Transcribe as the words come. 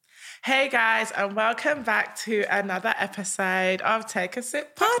Hey guys, and welcome back to another episode of Take a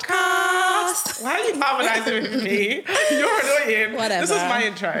Sip Podcast. Why are you harmonizing with me? You're annoying. Whatever. This was my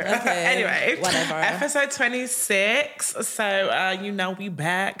intro. Okay. Anyway, whatever. Episode 26. So, we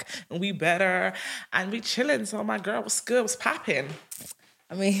back and we better and we chilling. So, my girl, what's good? What's popping?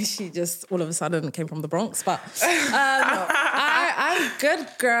 I mean, she just all of a sudden came from the Bronx, but I'm good,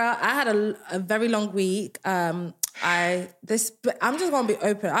 girl. I had a very long week. I'm just gonna be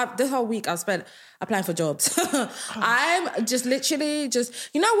open. This whole week I've spent applying for jobs. I'm just literally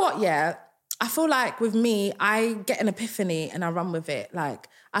you know what? Yeah, I feel like with me, I get an epiphany and I run with it. Like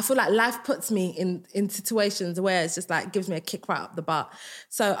I feel like life puts me in situations where it's just like gives me a kick right up the butt.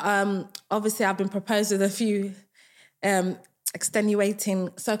 So obviously I've been proposed with a few extenuating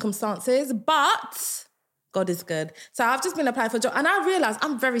circumstances, but God is good. So I've just been applying for jobs and I realised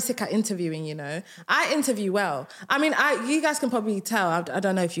I'm very sick at interviewing, you know. I interview well. I mean, you guys can probably tell, I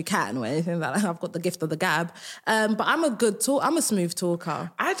don't know if you can or anything like that. I've got the gift of the gab. But I'm I'm a smooth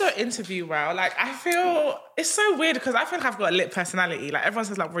talker. I don't interview well. Like, I feel, it's so weird because I feel like I've got a lit personality. Like, everyone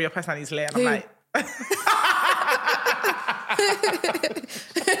says, like, well, your personality's lit. And I'm like...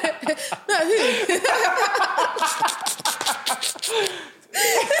 No, who?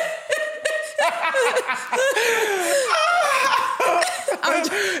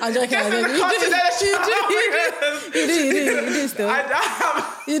 I'm joking. You do still.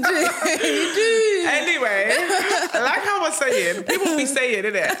 You do. Anyway, like I was saying, people be saying,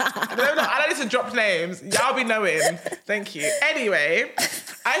 innit? I don't need to drop names. Y'all be knowing. Thank you. Anyway,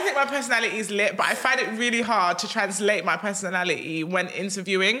 I think my personality is lit, but I find it really hard to translate my personality when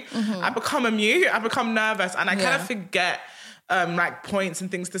interviewing. Mm-hmm. I become a mute, I become nervous, and I kind of forget like points and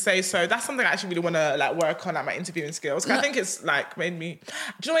things to say. So that's something I actually really want to like work on at my interviewing skills. Cause I think it's like made me,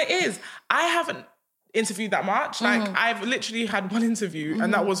 do you know what it is? I haven't interviewed that much. Like I've literally had one interview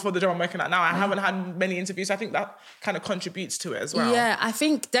and that was for the job I'm working at now. I haven't had many interviews. So I think that kind of contributes to it as well. Yeah, I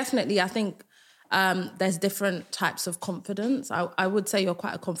think there's different types of confidence. I would say you're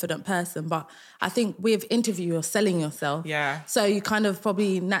quite a confident person, but I think with interview, you're selling yourself. Yeah. So you kind of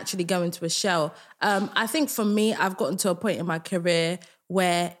probably naturally go into a shell. I think for me, I've gotten to a point in my career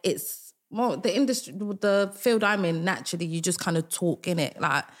where it's more the industry, the field I'm in, naturally, you just kind of talk in it.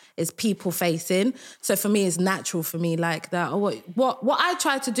 Like it's people facing. So for me, it's natural for me like that. What I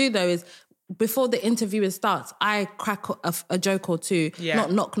try to do though is, before the interview starts, I crack a joke or two. Yeah.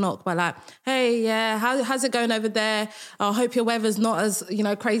 Not knock, but like, hey, yeah, how's it going over there? I hope your weather's not as,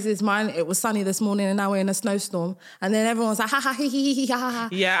 crazy as mine. It was sunny this morning and now we're in a snowstorm. And then everyone's like, ha ha ha ha ha ha.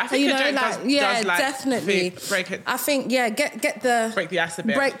 Yeah, I think a joke does definitely. Break it. I think, break the ice a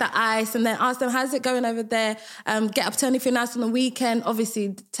bit. Break the ice and then ask them, how's it going over there? Get up to anything nice on the weekend.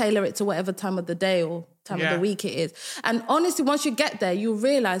 Obviously, tailor it to whatever time of the day or time of the week it is. And honestly, once you get there, you'll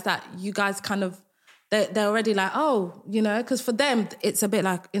realise that you guys kind of, they're already like, oh, because for them, it's a bit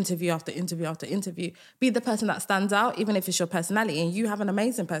like interview after interview after interview. Be the person that stands out, even if it's your personality. And you have an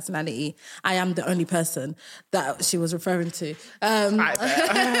amazing personality. I am the only person that she was referring to.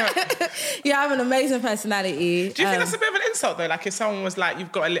 You have an amazing personality. Do you think that's a bit of an insult, though? Like, if someone was like,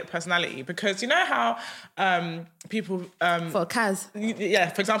 you've got a lit personality? Because you know how people... for Kaz.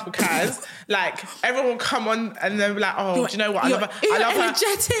 Yeah, for example, Kaz, like, everyone will come on and they'll be like, oh, do you know what? I love her. You're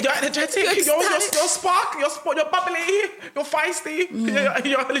energetic. You're energetic. You're bubbly. You're feisty.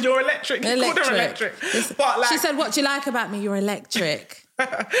 You're electric. You called her electric. But like, she said, what do you like about me? You're electric. I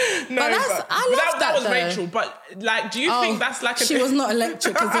love that was though. Rachel, but like, do you think that's like she was not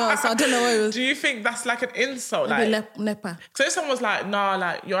electric as well, so I don't know what it was. Do you think that's like an insult? Nepa. So if someone was like, nah,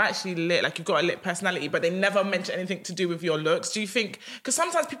 like, you're actually lit, like, you've got a lit personality, but they never mention anything to do with your looks, do you think, because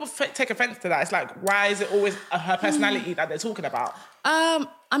sometimes people take offence to that, it's like, why is it always her personality that they're talking about? I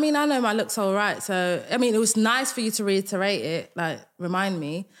mean, I know my looks are all right, so, I mean, it was nice for you to reiterate it, like, remind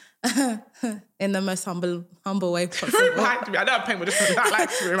me. In the most humble way possible. Remind me. I know I'm paying with this. I like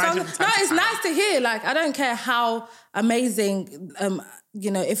to remind you. No, it's nice to hear. Like, I don't care how amazing,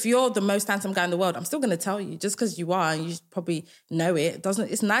 if you're the most handsome guy in the world, I'm still going to tell you, just because you are and you probably know it.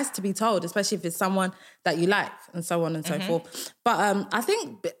 It's nice to be told, especially if it's someone that you like and so on and so forth. But I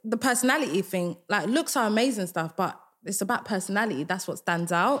think the personality thing, like, looks are amazing stuff, but it's about personality. That's what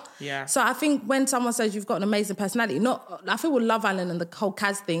stands out. Yeah. So I think when someone says you've got an amazing personality, I feel with Love Island and the whole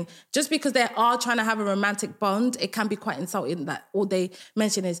Kaz thing, just because they are trying to have a romantic bond, it can be quite insulting that all they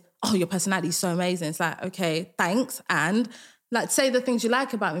mention is, oh, your personality is so amazing. It's like, okay, thanks. And like, say the things you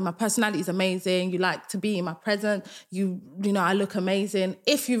like about me. My personality is amazing. You like to be in my presence. I look amazing.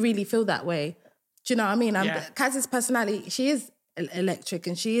 If you really feel that way. Do you know what I mean? Kaz's personality, she is electric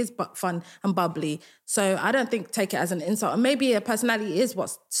and she is fun and bubbly. So I don't think take it as an insult. And maybe her personality is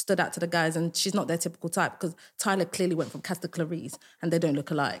what stood out to the guys and she's not their typical type because Tyler clearly went from Cass to Clarice and they don't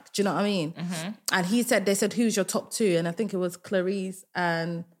look alike. Do you know what I mean? Mm-hmm. And they said, who's your top two? And I think it was Clarice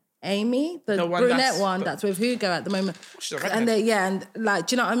and Amy, the brunette one that's with Hugo at the moment. And do you know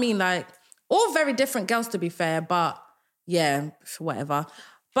what I mean? Like, all very different girls to be fair, but yeah, whatever.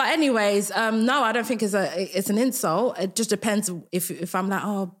 But anyways, no, I don't think it's an insult. It just depends if I'm like,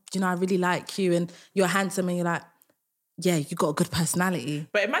 oh, I really like you and you're handsome and you're like, yeah, you got a good personality.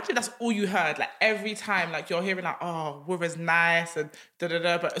 But imagine that's all you heard. Like every time, like you're hearing like, oh, Wura's nice and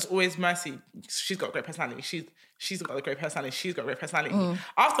da-da-da, but it's always Mercy. She's got a great personality. She's got a great personality. She's got a great personality.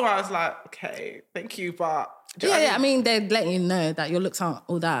 After a while, I was like, okay, thank you, but... I mean, they're letting you know that your looks aren't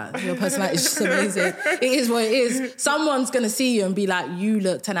all that. Your personality is just amazing. It is what it is. Someone's going to see you and be like, you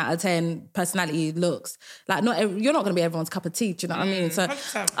look 10 out of 10, personality looks. Like, you're not going to be everyone's cup of tea, do you know what I mean? So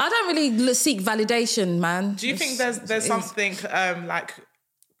 100%. I don't really seek validation, man. Do you think there's something like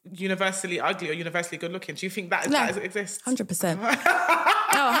universally ugly or universally good looking? Do you think that exists? 100%.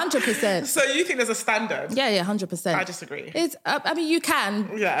 No, 100%. So you think there's a standard? Yeah, 100%. I disagree. I mean, you can.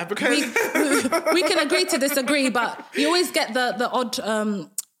 Yeah, because... we can agree to disagree, but you always get the odd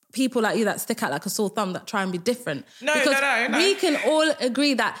people like you that stick out like a sore thumb that try and be different. No. We can all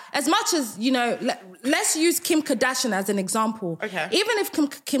agree that as much as, let's use Kim Kardashian as an example. Okay. Even if Kim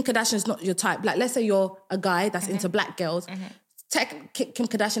Kardashian is not your type, like let's say you're a guy that's into black girls, Kim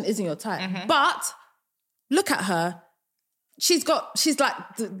Kardashian isn't your type. But look at her. She's like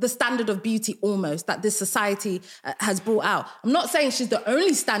the standard of beauty almost that this society has brought out. I'm not saying she's the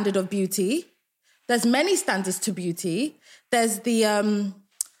only standard of beauty. There's many standards to beauty. There's many,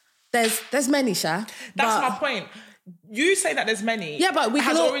 Sha. That's my point. You say that there's many. Yeah, but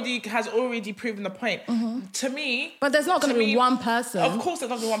has already proven the point. To me... But there's not going to be one person. Of course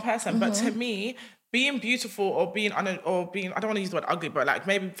there's not going to be one person. But to me... being beautiful or being, I don't want to use the word ugly, but like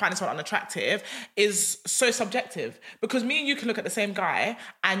maybe finding someone unattractive is so subjective because me and you can look at the same guy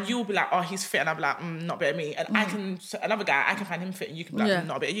and you'll be like, oh, he's fit. And I'll be like, not a bit of me. And another guy, I can find him fit and you can be like,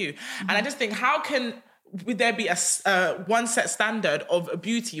 not a bit of you. And I just think, would there be a one set standard of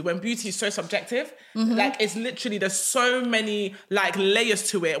beauty when beauty is so subjective? Like it's literally, there's so many like layers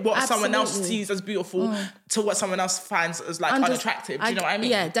to it. What someone else sees as beautiful to what someone else finds as like unattractive. Do you know what I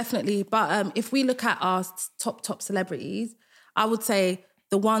mean? Yeah, definitely. But if we look at our top celebrities, I would say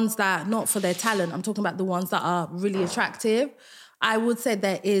the ones that, not for their talent, I'm talking about the ones that are really attractive. I would say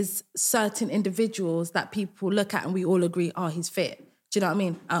there is certain individuals that people look at and we all agree, oh, he's fit. Do you know what I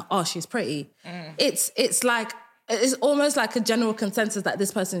mean? Oh, she's pretty. It's like, it's almost like a general consensus that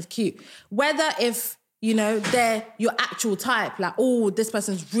this person is cute. Whether if, they're your actual type, like, oh, this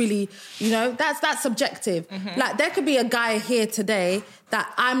person's really, that's subjective. Like there could be a guy here today that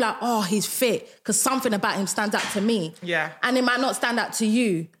I'm like, oh, he's fit because something about him stands out to me. Yeah. And it might not stand out to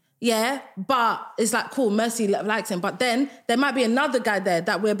you. Yeah. But it's like, cool, Mercy likes him. But then there might be another guy there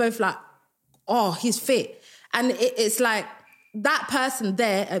that we're both like, oh, he's fit. And it's like, that person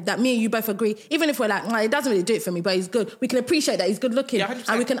there, that me and you both agree, even if we're like, it doesn't really do it for me, but he's good. We can appreciate that he's good looking. Yeah, 100%.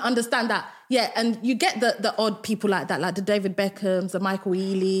 And we can understand that. Yeah, and you get the odd people like that, like the David Beckhams, the Michael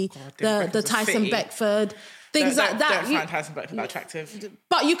Ealy, the Tyson Beckford, things like that. Don't find Tyson Beckford that attractive.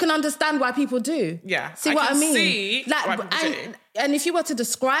 But you can understand why people do. Yeah. See what I mean? See why people do. And if you were to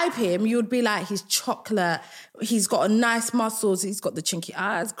describe him, you would be like, he's chocolate, he's got a nice muscles, he's got the chinky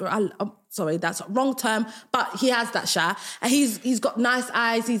eyes. Sorry, that's a wrong term, but he has that, Sha. And he's got nice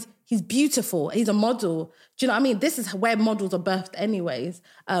eyes, he's beautiful, he's a model. Do you know what I mean? This is where models are birthed anyways.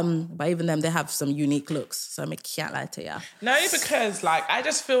 But even them, they have some unique looks, so I can't lie to you. No, because like, I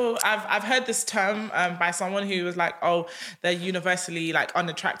just feel, I've heard this term by someone who was like, oh, they're universally like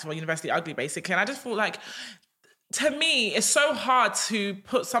unattractive or universally ugly, basically. And I just feel like, to me, it's so hard to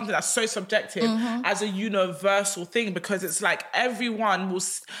put something that's so subjective as a universal thing because it's like everyone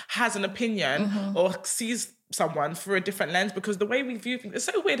has an opinion or sees someone through a different lens because the way we view things, it's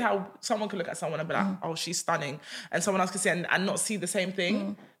so weird how someone can look at someone and be like, oh, she's stunning, and someone else can see and not see the same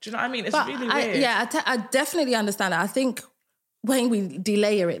thing. Do you know what I mean? It's really weird. I definitely understand that. I think when we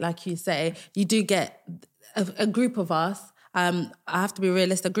delayer it, like you say, you do get a group of us. I have to be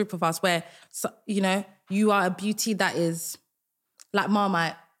realistic, a group of us where, you are a beauty that is like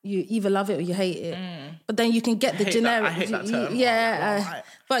Marmite. You either love it or you hate it. But then you can get the generic. I hate that term.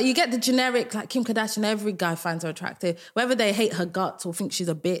 But you get the generic, like Kim Kardashian, every guy finds her attractive. Whether they hate her guts or think she's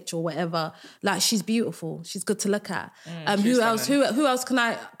a bitch or whatever, like she's beautiful. She's good to look at. Who else can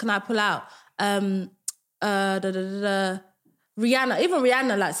I pull out?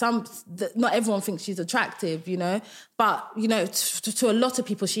 Rihanna, like not everyone thinks she's attractive, you know, but, you know, to a lot of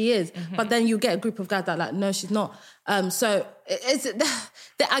people she is. Mm-hmm. But then you get a group of guys that like, no, she's not. So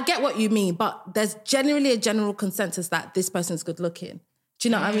I get what you mean, but there's generally a general consensus that this person's good looking. Do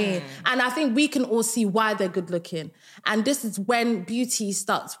you know what I mean? And I think we can all see why they're good looking. And this is when beauty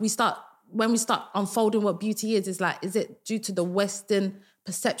starts, when we start unfolding what beauty is like, is it due to the Western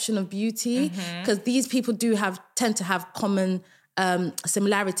perception of beauty? Because these people tend to have common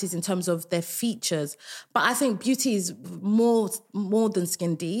similarities in terms of their features. But I think beauty is more than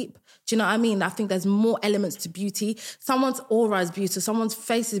skin deep. Do you know what I mean? I think there's more elements to beauty. Someone's aura is beautiful. Someone's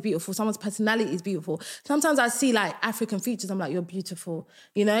face is beautiful. Someone's personality is beautiful. Sometimes I see like African features. I'm like, you're beautiful.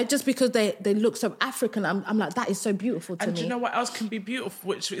 You know, just because they look so African, I'm like, that is so beautiful to me. And do you know what else can be beautiful,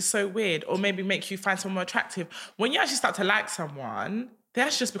 which is so weird, or maybe make you find someone more attractive? When you actually start to like someone, they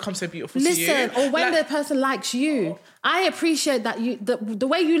actually just become so beautiful to you. Listen, or when the person likes you. I appreciate that the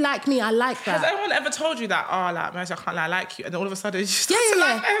way you like me, I like that. Has anyone ever told you that, like, I can't lie, I like you, and then all of a sudden you start to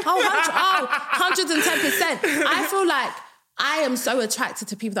like them? 110%. I feel like I am so attracted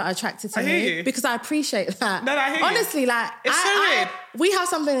to people that are attracted to me because I appreciate that. No, I hear you. Honestly, like, it's so weird. We have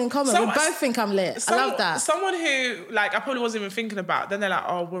something in common. We both think I'm lit. I love that. Someone who, like, I probably wasn't even thinking about, then they're like,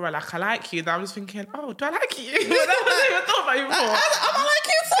 oh, Wura, like, I like you. And I'm just thinking, oh, do I like you? I wasn't even thought about you before. I like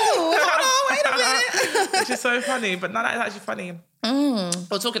you too. Hold on, wait a minute. Which is so funny, but no, that's actually funny. We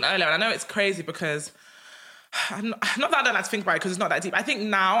were talking earlier, and I know it's crazy because, not that I don't like to think about it because it's not that deep. I think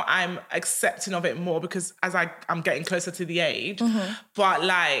now I'm accepting of it more because as I'm getting closer to the age, but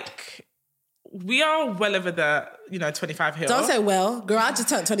like, we are well over the, 25 hill. Don't say well. Girl, I just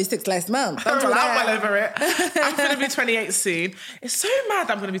turned 26 last month. I'm well over it. I'm going to be 28 soon. It's so mad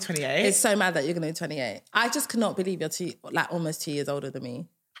that I'm going to be 28. It's so mad that you're going to be 28. I just cannot believe you're almost 2 years older than me.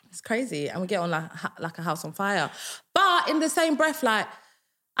 It's crazy. And we get on like a house on fire. But in the same breath, like,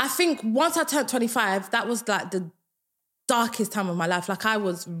 I think once I turned 25, that was like the darkest time of my life. Like, I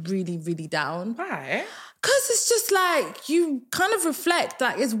was really, really down. Why? Because it's just like, you kind of reflect,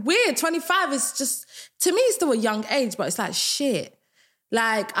 like, it's weird. 25 is just, to me, it's still a young age, but it's like, shit.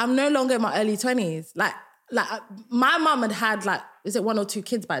 Like, I'm no longer in my early 20s. Like my mum had like, is it 1 or 2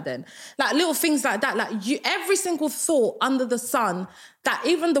 kids by then? Like, little things like that. Like, every single thought under the sun, that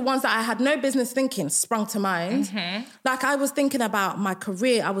even the ones that I had no business thinking sprung to mind. Like, I was thinking about my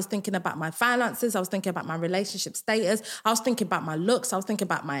career. I was thinking about my finances. I was thinking about my relationship status. I was thinking about my looks. I was thinking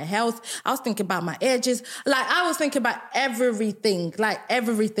about my health. I was thinking about my edges. Like, I was thinking about everything. Like,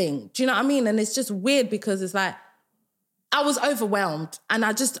 everything. Do you know what I mean? And it's just weird because it's like, I was overwhelmed and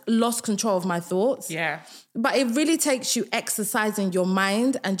I just lost control of my thoughts. Yeah. But it really takes you exercising your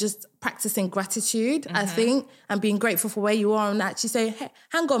mind and just practicing gratitude, I think, and being grateful for where you are and actually say, hey,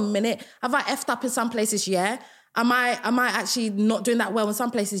 hang on a minute, have I effed up in some places? Yeah. Am I actually not doing that well in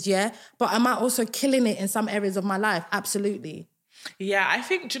some places? Yeah. But am I also killing it in some areas of my life? Absolutely. Yeah, I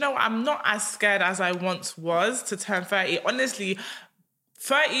think, do you know what? I'm not as scared as I once was to turn 30. Honestly,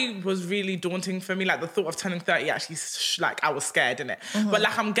 30 was really daunting for me. Like, the thought of turning 30 actually, like, I was scared, innit? But,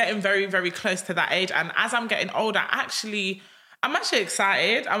 like, I'm getting very, very close to that age. And as I'm getting older, I'm actually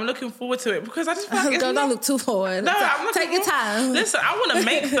excited. I'm looking forward to it because I just feel like don't look too forward. No, I'm take your time. Listen, I want to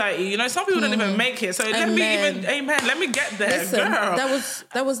make 30. Some people don't even make it. So let me get there, listen, girl.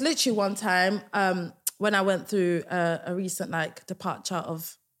 There was literally one time when I went through a recent, like, departure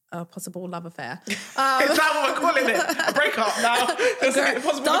of a possible love affair. Is that what we're calling it? A breakup now? Don't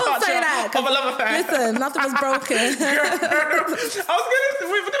say that. Of a love affair. Listen, nothing was broken. I was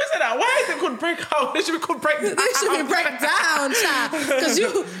going to say that. Why is it called breakup? It should be called breakdown. It should be breakdown, child. Because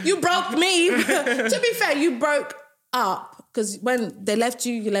you broke me. To be fair, you broke up. Because when they left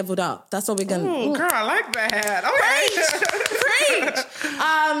you, you leveled up. That's what we're going to do. Oh, girl, I like that. Okay. Preach.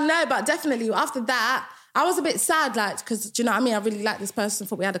 No, but definitely after that, I was a bit sad, like, because, do you know what I mean? I really liked this person,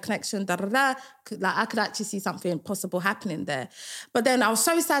 thought we had a connection, Like, I could actually see something possible happening there. But then I was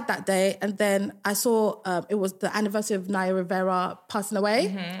so sad that day, and then I saw it was the anniversary of Naya Rivera passing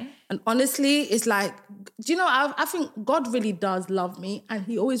away. And honestly, it's like, do you know, I think God really does love me, and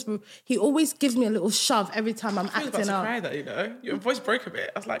he always gives me a little shove every time I'm acting up. I was about to cry though, Your voice broke a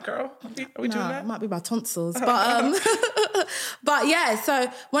bit. I was like, girl, are we doing that? It might be my tonsils. But but yeah, so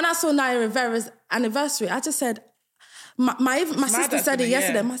when I saw Naya Rivera's anniversary, I just said, my sister said it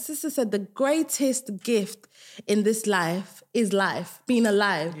yesterday. Yeah. My sister said the greatest gift in this life is life, being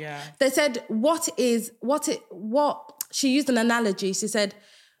alive. Yeah. They said, what she used an analogy. She said,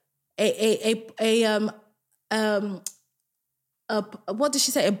 what did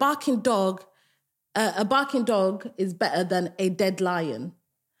she say? A barking dog is better than a dead lion.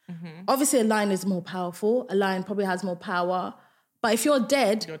 Obviously, a lion is more powerful. A lion probably has more power. But if you're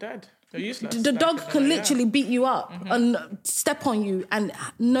dead... You're dead. You're useless. The dog can literally beat you up and step on you and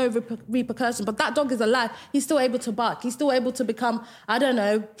no repercussion. But that dog is alive. He's still able to bark. He's still able to become, I don't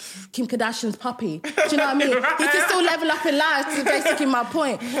know, Kim Kardashian's puppy. Do you know what I mean? Right. He can still level up in life, is basically my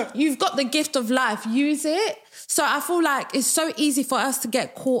point. You've got the gift of life. Use it. So I feel like it's so easy for us to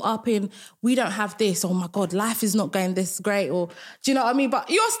get caught up in, we don't have this, oh my God, life is not going this great, or do you know what I mean? But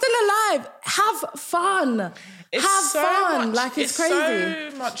you're still alive. Have fun. Have fun. Like, it's crazy.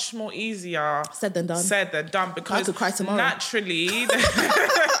 It's so much more easier said than done. Because I could cry tomorrow. Naturally,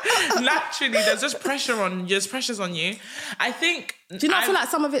 there's just pressures on you. I think... Do you not feel like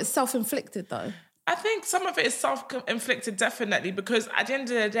some of it's self-inflicted though? I think some of it is self-inflicted, definitely, because at the end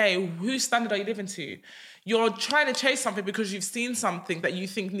of the day, whose standard are you living to? You're trying to chase something because you've seen something that you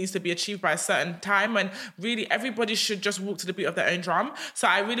think needs to be achieved by a certain time, and really everybody should just walk to the beat of their own drum. So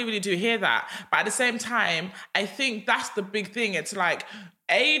I really, really do hear that. But at the same time, I think that's the big thing. It's like,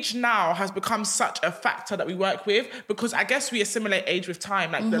 age now has become such a factor that we work with, because I guess we assimilate age with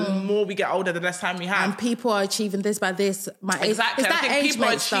time. Like, the more we get older, the less time we have. And people are achieving this by this. My age. Exactly. It's that age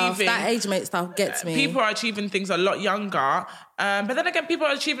mate stuff. That age mate stuff gets me. People are achieving things a lot younger. But then again, people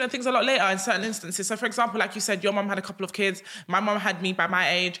are achieving things a lot later in certain instances. So, for example, like you said, your mum had a couple of kids. My mum had me by my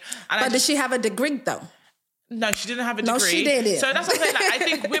age. And did she have a degree, though? No, she didn't have a degree. No, she didn't. So that's what I'm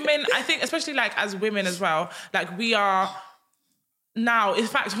saying. Like, I think especially like as women as well, like we are... Now, in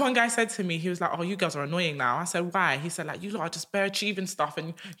fact, one guy said to me, he was like, oh, you girls are annoying now. I said, why? He said, like, you lot are just bare achieving stuff,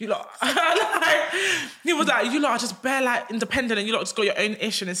 and you lot... he was like, you lot are just bare, like, independent, and you lot just got your own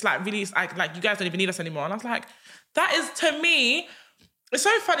ish, and it's like, really, it's like you guys don't even need us anymore. And I was like, that is, to me... It's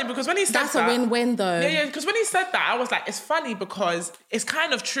so funny because when he said that's a win-win though. Yeah, because when he said that, I was like, it's funny because it's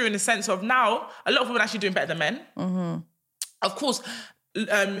kind of true in the sense of now, a lot of women are actually doing better than men. Mm-hmm. Of course...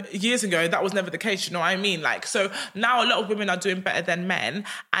 years ago, that was never the case, you know what I mean? Like, so now a lot of women are doing better than men.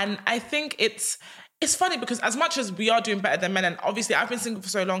 And I think it's funny because as much as we are doing better than men, and obviously I've been single for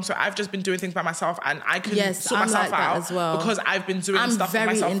so long, so I've just been doing things by myself, and I can sort myself out as well, because I've been doing stuff for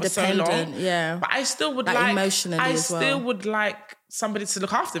myself for so long. Yeah. But I still would would like somebody to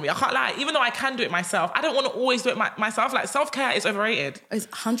look after me. I can't lie. Even though I can do it myself, I don't want to always do it myself. Like, self-care is overrated. It's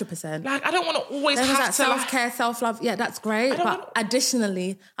 100%. Like, I don't want to always have to... Self-care, self-love, yeah, that's great. But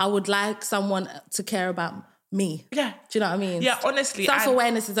additionally, I would like someone to care about me. Yeah. Do you know what I mean? Yeah, honestly.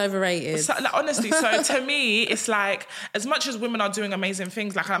 Self-awareness is overrated. So, like, honestly, so to me, it's like, as much as women are doing amazing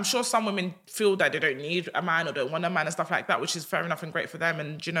things, like, I'm sure some women feel that they don't need a man or don't want a man and stuff like that, which is fair enough and great for them,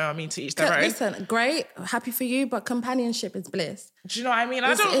 and, do you know what I mean, to each their own. Listen, great, happy for you, but companionship is bliss. Do you know what I mean?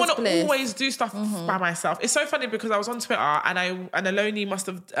 I don't want to always do stuff by myself. It's so funny because I was on Twitter and Aloni must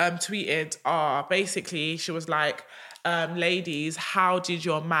have tweeted, basically, she was like, ladies, how did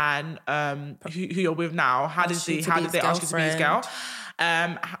your man, who you're with now, how did they ask you to be his girl?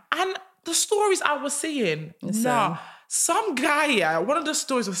 And the stories I was seeing, some guy, one of the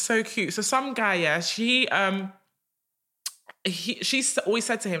stories was so cute. So some guy, she always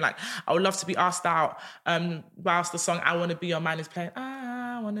said to him, like, I would love to be asked out whilst the song I Want to Be Your Man is playing.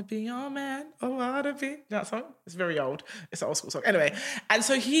 I want to be your man. I want to be. You know that song? It's very old. It's an old school song. Anyway, and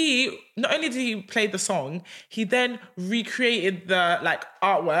so he, not only did he play the song, he then recreated the, like,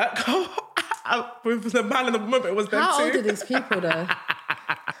 artwork with the man and the woman, but it was them How too. old are these people, though?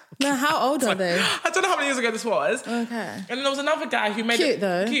 No, how old are they? I don't know how many years ago this was. Okay. And then there was another guy who made cute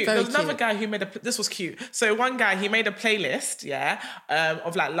though. Cute. Very there was another cute. guy who made this was cute. So one guy, he made a playlist,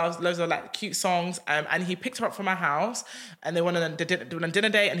 of like loads of like cute songs, and he picked her up from her house, and they went on a dinner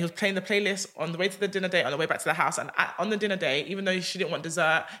date, and he was playing the playlist on the way to the dinner date, on the way back to the house, and on the dinner date, even though she didn't want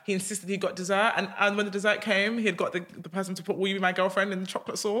dessert, he insisted he got dessert, and when the dessert came, he had got the person to put "Will You Be My Girlfriend" in the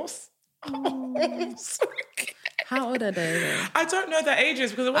chocolate sauce. Oh, so cute. How old are they though? I don't know their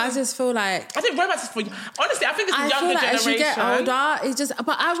ages because I just feel like... I think romance is for you. Honestly, I think it's the younger feel like generation. As you get older, it's just...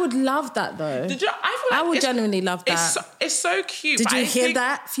 But I would love that though. Did you? I would genuinely love that. It's so cute. Did you hear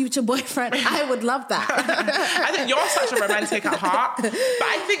that, future boyfriend? I would love that. I think you're such a romantic at heart. But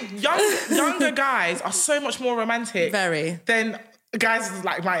I think younger guys are so much more romantic. Than guys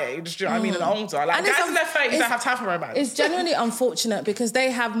like my age, do you know what I mean, and older. Like, guys in their 30s don't have time for romance. It's genuinely unfortunate because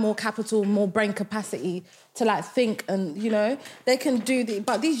they have more capital, more brain capacity to like think, and you know they can do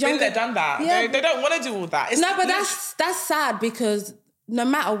but these younger... They've done that. Yeah, they don't want to do all that. But that's sad because no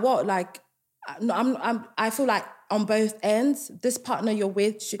matter what, like I feel like on both ends, this partner you're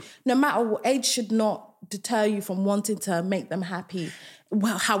with, no matter what age, should not deter you from wanting to make them happy,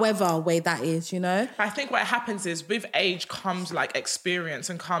 well, however way that is, you know? I think what happens is with age comes like experience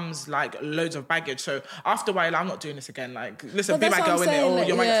and comes like loads of baggage. So after a while, I'm not doing this again. Like, listen, be my girl in it, or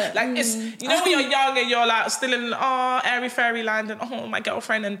you're my... Like, it's, you know, when you're young and you're like still in, airy fairy land and, my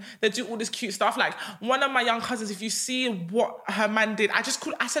girlfriend, and they do all this cute stuff. Like, one of my young cousins, if you see what her man did, I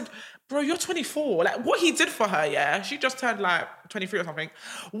said, bro, you're 24. Like, what he did for her, yeah? She just turned like 23 or something.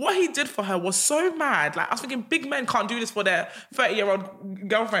 What he did for her was so mad. Like, I was thinking big men can't do this for their 30-year-old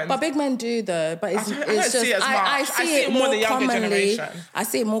girlfriends. But big men do, though. But it's just... I see it more in the younger generation. I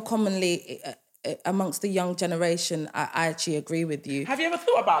see it more commonly amongst the young generation. I actually agree with you. Have you ever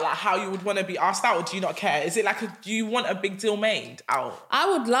thought about like how you would want to be asked out, or do you not care? Is it like, do you want a big deal made out? I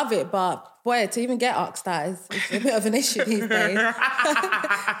would love it, but boy, to even get asked that is a bit of an issue these days.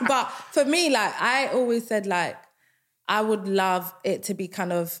 But for me, like, I always said, like, I would love it to be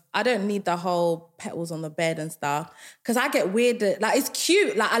kind of, I don't need the whole petals on the bed and stuff, because I get weird. Like, it's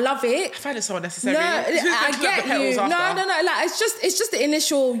cute. Like, I love it. I find it so unnecessary. No, I get you. No. Like, it's just the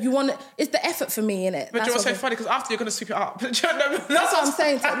initial, it's the effort for me, innit? But you're so funny, because after you're going to sweep it up. That's what I'm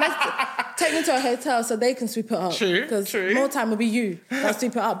saying. So let's take me to a hotel so they can sweep it up. True. Because more time will be you that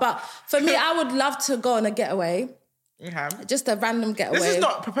sweep it up. But for me, I would love to go on a getaway. Okay. Just a random getaway. This is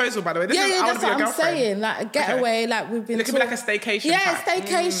not proposal, by the way. This is, that's what I'm saying. Like, a getaway, like, we've been... It could be like a staycation. Yeah,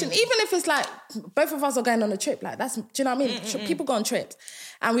 staycation. Even if it's like, both of us are going on a trip, like, that's... Do you know what I mean? People go on trips.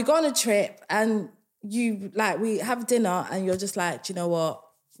 And we go on a trip, and we have dinner, and you're just like, do you know what?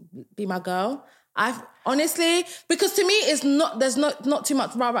 Be my girl. Honestly, because to me, there's not too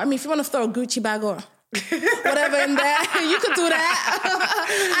much rah-rah. I mean, if you want to throw a Gucci bag or... whatever in there, you could do that.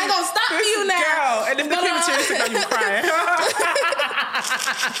 I ain't gonna stop you now. Girl, and if the materialistic, then you cry.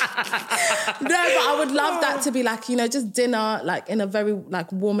 No, but I would love that to be like, you know, just dinner, like, in a very like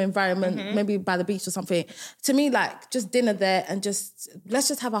warm environment, maybe by the beach or something. To me, like, just dinner there, and let's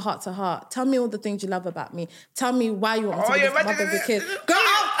just have a heart to heart. Tell me all the things you love about me. Tell me why you want me to be the mother of your kid. Girl,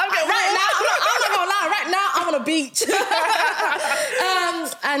 right now I'm on a beach.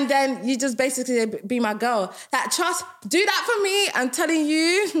 And then you just basically be my girl. Like, trust, do that for me. I'm telling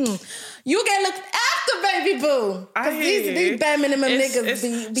you, you get looked after, baby boo. Because these bare minimum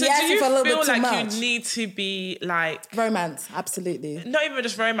niggas be asking for a little bit too much. So do you feel like you need to be like... Romance, absolutely. Not even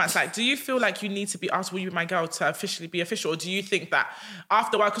just romance. Like, do you feel like you need to be asked, will you be my girl, to officially be official? Or do you think that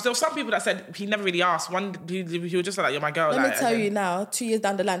after a while... Because there were some people that said he never really asked. One, he was just like, you're my girl. Let me tell you now, 2 years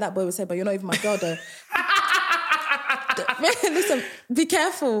down the line, that boy would say, but you're not even my girl, though. Listen, be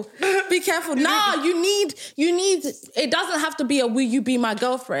careful. Be careful. No, you need, it doesn't have to be a will you be my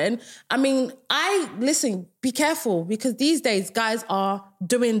girlfriend. I mean, listen, be careful, because these days guys are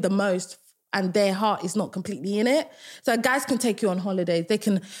doing the most and their heart is not completely in it. So guys can take you on holidays. They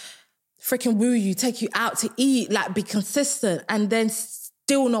can freaking woo you, take you out to eat, like, be consistent, and then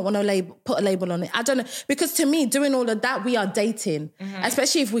still not want to put a label on it. I don't know. Because to me, doing all of that, we are dating.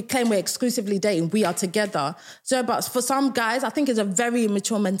 Especially if we claim we're exclusively dating, we are together. So, but for some guys, I think it's a very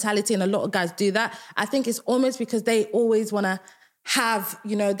immature mentality, and a lot of guys do that. I think it's almost because they always want to have,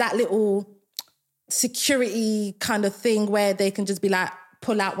 you know, that little security kind of thing where they can just be like,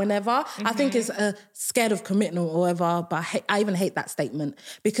 pull out whenever. I think it's scared of commitment or whatever, but I even hate that statement,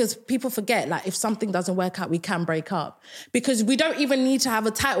 because people forget, like, if something doesn't work out, we can break up, because we don't even need to have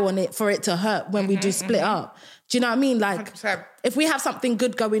a title on it for it to hurt when we do split up. Do you know what I mean? Like, 100%. If we have something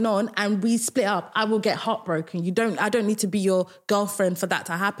good going on and we split up, I will get heartbroken. I don't need to be your girlfriend for that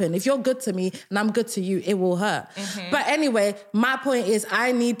to happen. If you're good to me and I'm good to you, it will hurt. But anyway, my point is,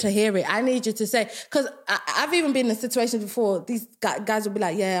 I need to hear it. I need you to say, because I've even been in situations before, these guys will be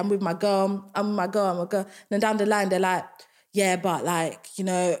like, yeah, I'm with my girl, I'm a girl. And then down the line, they're like, yeah, but like, you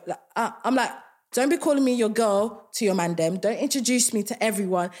know, I'm like, don't be calling me your girl to your man dem. Don't introduce me to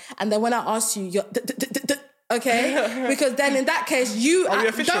everyone. And then when I ask you, you're... Okay, because then in that case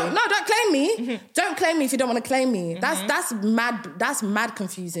don't claim me. Don't claim me if you don't want to claim me. That's mad. That's mad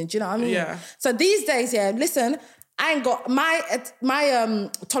confusing. Do you know what I mean? Yeah. So these days, listen, I ain't got my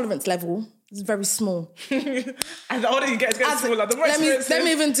tolerance level is very small. And the older you get, it gets smaller. The more expensive. Let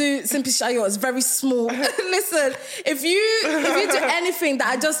me even do Simply Shayo. It's very small. Listen, if you do anything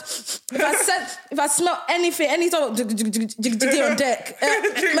that if I smell anything, any sort of on deck,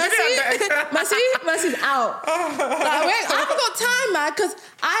 Mercy's out. Like, I haven't got time, man, because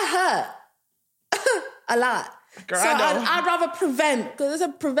I hurt a lot. Girl, so I'd rather prevent, because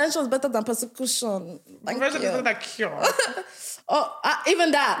prevention is better than persecution. Prevention is better than cure.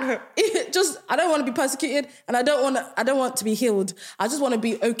 Even that. I don't want to be persecuted, and I don't want to be healed. I just want to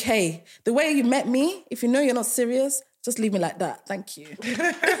be okay. The way you met me, if you know you're not serious, Just leave me like that. Thank you.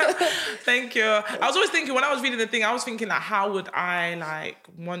 Thank you. I was always thinking, when I was reading the thing, I was thinking like, how would I like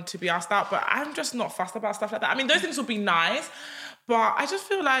want to be asked out? But I'm just not fussed about stuff like that. I mean, those things would be nice, but I just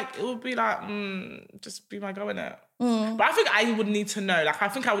feel like it would be like, just be my go in it. But I think I would need to know. Like, I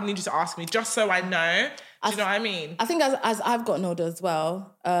think I would need you to ask me just so I know. Do you know what I mean? I think as I've gotten older as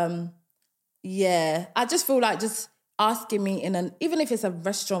well, yeah, I just feel like just asking me even if it's a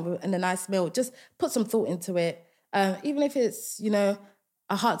restaurant and a nice meal, just put some thought into it. Even if it's, you know,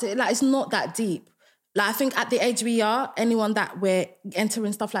 a heart, like it's not that deep. Like I think at the age we are, anyone that we're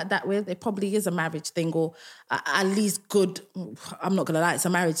entering stuff like that with, it probably is a marriage thing or at least good. I'm not gonna lie, it's a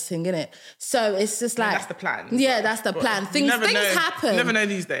marriage thing, isn't it? So it's just like that's the plan. Yeah, that's the plan. Things happen. You never know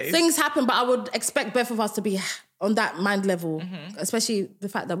these days. Things happen, but I would expect both of us to be on that mind level, especially the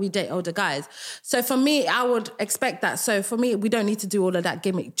fact that we date older guys. So for me, I would expect that. So for me, we don't need to do all of that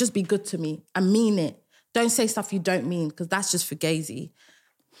gimmick. Just be good to me and mean it. Don't say stuff you don't mean, because that's just fugazi.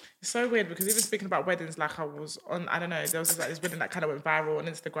 It's so weird because even speaking about weddings, like I was on, I don't know, there was just like this wedding that kind of went viral on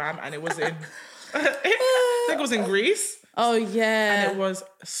Instagram and it was in, I think it was in Greece. Oh, yeah. And it was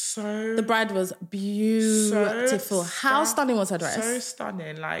so... The bride was beautiful. How stunning was her dress? So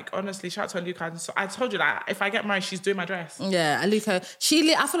stunning. Like, honestly, shout out to Aluka. So I told you, like, if I get married, she's doing my dress. Yeah, Aluka.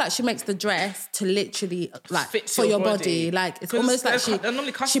 I feel like she makes the dress to literally, like, fits for your body. Like, it's almost like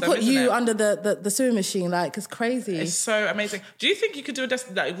she put you under the sewing machine. Like, it's crazy. It's so amazing. Do you think you could do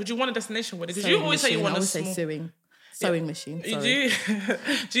would you want a destination wedding? Because you always say you want a small... Sewing machine. Sorry.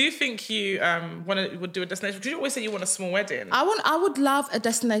 Do you think you would do a destination? Do you always say you want a small wedding? I would love a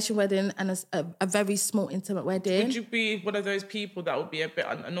destination wedding and a very small intimate wedding. Would you be one of those people that would be a bit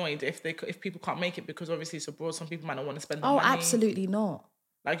annoyed if people can't make it because obviously it's abroad? Some people might not want to spend the money. Oh, absolutely not.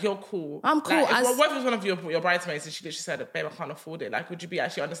 Like, you're cool. I'm cool. Like, what if it was one of your bridesmaids and she literally said, babe, I can't afford it? Like, would you be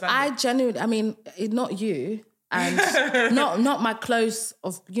actually understanding? I genuinely, I mean, not you. And not my close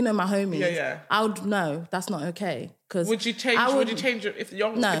my homies. Yeah. I would know that's not okay. Would you change it if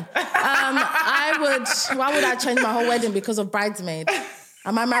you're... No. I would... Why would I change my whole wedding because of bridesmaids?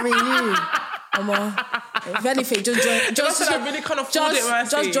 Am I marrying you? If anything, just join... I really can't afford it, Mercy.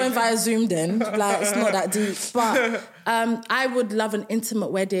 Just join via Zoom then. Like, it's not that deep. But I would love an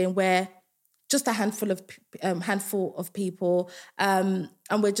intimate wedding where just a handful of people, and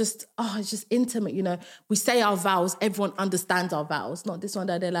we're just, it's just intimate, you know. We say our vows, everyone understands our vows, not this one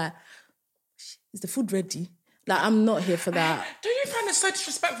that they're like, is the food ready? Like, I'm not here for that. Don't you find it so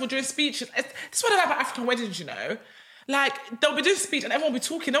disrespectful during speeches? This is what I like about African weddings, you know. Like, they'll be doing speech and everyone will be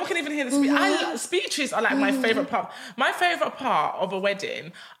talking. No one can even hear the speech. Speeches are like my favourite part. My favourite part of a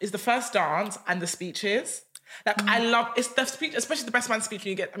wedding is the first dance and the speeches. Like, I love... It's the speech, especially the best man speech when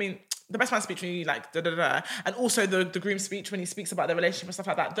you get... I mean... The best man speech when you like da-da-da, and also the groom's speech when he speaks about their relationship and stuff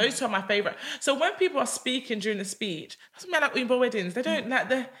like that. Those two are my favourite. So when people are speaking during the speech, that's what I like Igbo weddings. They don't like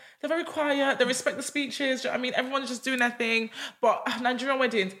they're very quiet. They respect the speeches. I mean, everyone's just doing their thing. But Nigerian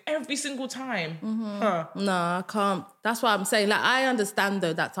weddings, every single time. No, I can't. That's what I'm saying. Like, I understand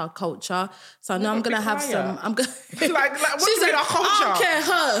though that's our culture. So I know I'm gonna have some. I'm gonna like what do you mean our culture? I don't care.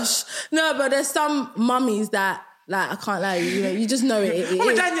 Hush. No, but there's some mummies that. Like, I can't lie, you just know it.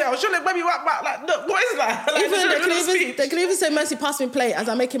 Oh, Danielle, should like, baby, like, look, what is that? Like, even, they can even say, Mercy, pass me plate as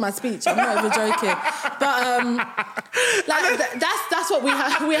I'm making my speech. I'm not even joking. But, that's what we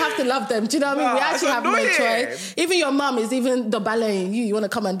have to love them. Do you know what I mean? We actually have no choice. Even your mum is even the ballet. You want to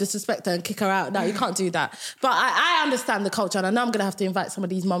come and disrespect her and kick her out. No, you can't do that. But I understand the culture, and I know I'm going to have to invite some of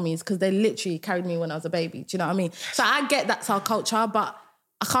these mummies because they literally carried me when I was a baby. Do you know what I mean? So I get that's our culture, but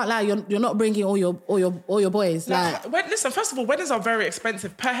I can't lie, you're not bringing all your boys. Listen, first of all, weddings are very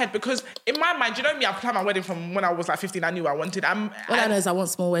expensive per head because in my mind, you know me, I planned my wedding from when I was like 15. I knew what I wanted. All I know is I want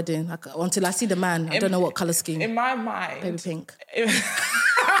small wedding. Until I see the man, I don't know what colour scheme. In my mind, baby pink.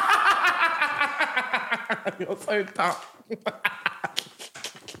 You're so tough.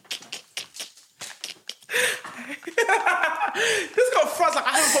 This got fuzz like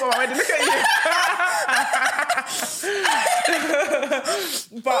I haven't thought about my wedding. Look at you.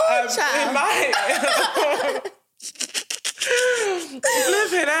 But in my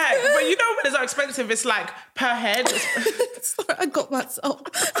flipping heck. But you know when it's so expensive, it's like per head. Sorry, I got myself.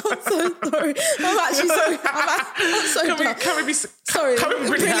 I'm so sorry. I'm actually sorry. I'm so can we be sorry? Can we be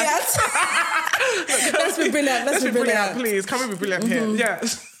brilliant? Let's be brilliant. Let's be brilliant, please. Can we be brilliant here?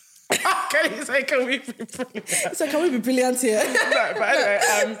 Yes. Can you say, can we be brilliant? So can we be brilliant here? No, but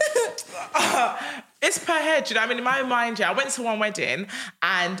anyway, it's per head, you know what I mean? In my mind, I went to one wedding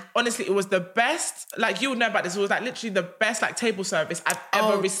and honestly, it was the best, like you would know about this, it was like literally the best like table service I've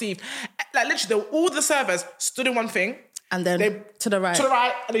ever received. Like literally, all the servers stood in one thing. And then to the right. To the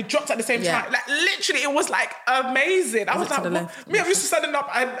right, and they dropped at the same time. Like, literally, it was like amazing. I was like, me, I'm used to standing up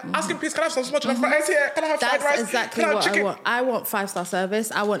and asking, please, can I have some smudge on fried rice here? Can I have fried rice? That's exactly what I want. I want 5-star service.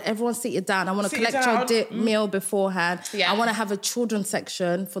 I want everyone seated down. I want to collect your meal beforehand. I want to have a children's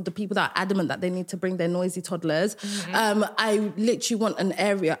section for the people that are adamant that they need to bring their noisy toddlers. I literally want an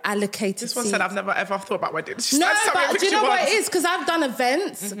area allocated. This one said, I've never ever thought about weddings. No, but do you know what it is? Because I've done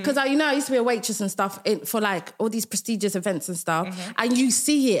events. Because I used to be a waitress and stuff for like all these prestigious events and stuff, and you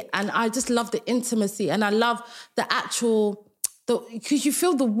see it, and I just love the intimacy, and I love the actual, because you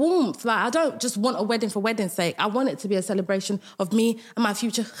feel the warmth. Like, I don't just want a wedding for wedding's sake. I want it to be a celebration of me and my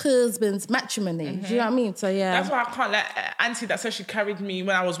future husband's matrimony. Do you know what I mean? So yeah, that's why I can't let auntie that says she carried me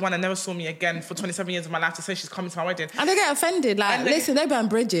when I was 1 and never saw me again for 27 years of my life to say she's coming to my wedding. And they get offended. Like, listen, they burn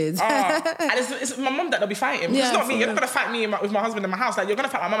bridges. And it's my mum that they'll be fighting. It's not me. You're not gonna fight me with my husband in my house. Like, you're gonna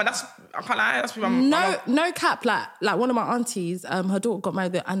fight my mum, and I can't lie. That's my mum. No cap. Like one of my aunties, her daughter got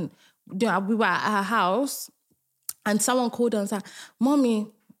married, and we were at her house. And someone called her and said, Mommy,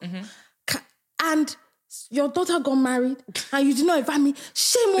 and your daughter got married and you did not invite me.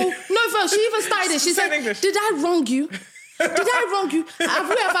 Shame on. No, she even started it. She said, English. Did I wrong you? Did I wrong you? Have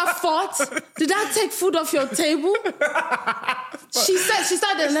we ever fought? Did I take food off your table? She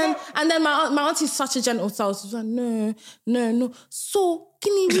started, and then my auntie's such a gentle soul. She was like, no. So,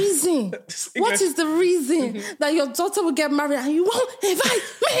 give me reason. What is the reason that your daughter will get married and you won't invite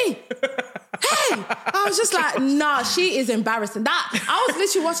me? Hey! I was just like, nah, she is embarrassing. I was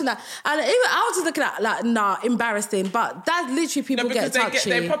literally watching that, and even I was just looking at like, nah, embarrassing. But that literally people get touchy.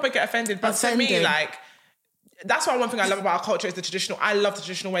 They proper get offended. But to me, like, that's why one thing I love about our culture is the traditional. I love the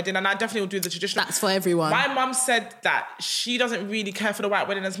traditional wedding, and I definitely will do the traditional. That's for everyone. My mum said that she doesn't really care for the white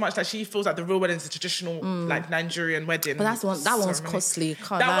wedding as much. Like, she feels like the real wedding is the traditional, like, Nigerian wedding. But that one's costly.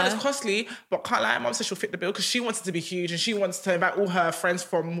 That one is costly, but can't lie. Mum said she'll fit the bill because she wants it to be huge, and she wants to invite all her friends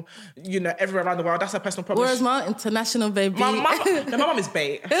from, everywhere around the world. That's her personal problem. Whereas my international baby. My mum is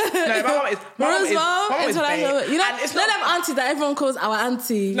bait. My mum is bait. You know, it's not them auntie that everyone calls our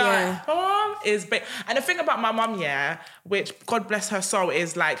auntie. No, my mum is bait. And the thing about my mum, which God bless her soul,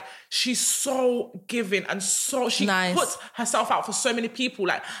 is like, she's so giving and so she puts herself out for so many people.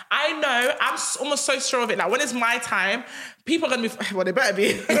 Like, I know, I'm almost so sure of it. Like, when it's my time, people are going to be, well, they better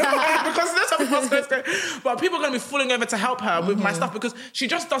be, because that's how people's going. But people are going to be falling over to help her with my stuff, because she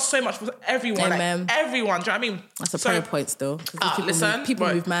just does so much for everyone. Amen. Like, everyone. Do you know what I mean? That's a prayer point still. People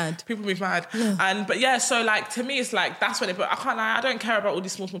move mad. People move mad. Yeah. So like, to me, it's like, that's when it, but I can't lie, I don't care about all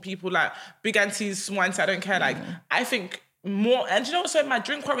these small people, like big aunties, small aunties, I don't care. Like, I think more, and you know what, so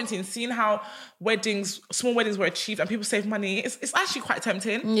during quarantine, seeing how small weddings were achieved and people save money, it's actually quite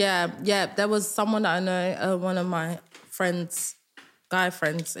tempting. Yeah. There was someone that I know, one of my guy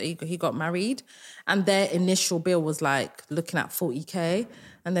friends, he got married, and their initial bill was like looking at 40k,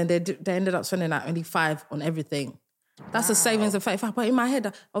 and then they ended up spending like only 5 on everything. That's a savings of 35. But in my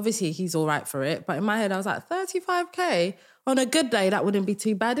head, obviously he's all right for it, but in my head I was like, 35k on a good day, that wouldn't be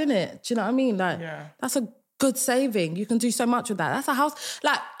too bad, innit? Do you know what I mean? Like, that's a good saving. You can do so much with that. That's a house.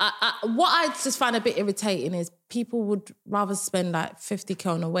 Like, what I just find a bit irritating is people would rather spend like 50k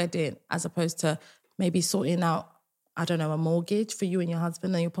on a wedding as opposed to maybe sorting out, I don't know, a mortgage for you and your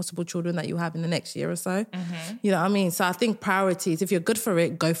husband and your possible children that you have in the next year or so. You know what I mean? So I think priorities, if you're good for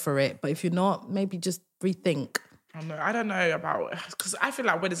it, go for it. But if you're not, maybe just rethink. I don't know about, because I feel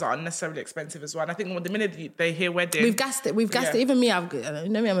like weddings are unnecessarily expensive as well. And I think the minute they hear wedding, we've gassed it. Even me, I'm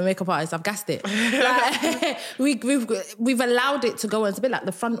a makeup artist. I've gassed it. Like, we've allowed it to go on. It's a bit like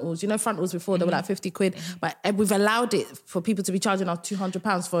the frontals. You know, frontals before they were like 50 quid, but we've allowed it for people to be charging us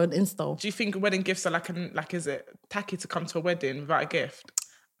 £200 for an install. Do you think wedding gifts are like is it tacky to come to a wedding without a gift?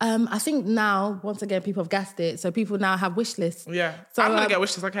 I think now, once again, people have gassed it. So people now have wish lists. Yeah. So, I'm going to get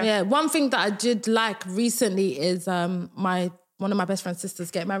wish lists, okay. Yeah. One thing that I did like recently is one of my best friend's sisters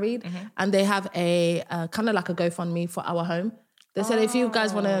get married, and they have a kind of like a GoFundMe for our home. They said, if you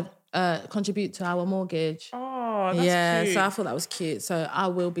guys want to contribute to our mortgage. Oh, that's cute. So I thought that was cute. So I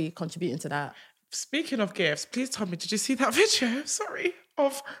will be contributing to that. Speaking of gifts, please tell me, did you see that video? Sorry.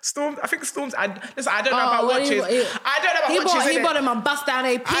 Of Storm, I think Storm's. Listen, I don't know about watches. I don't know about watches. He bought him a bust down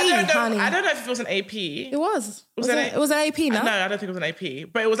AP. Honey. I don't know if it was an AP. It was. It was an AP, no? No, I don't think it was an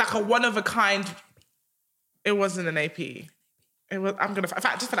AP. But it was like a one of a kind. It wasn't an AP. It was. I'm gonna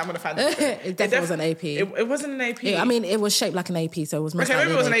find it. It definitely was an AP. It wasn't an AP. It was shaped like an AP, so it was. Okay,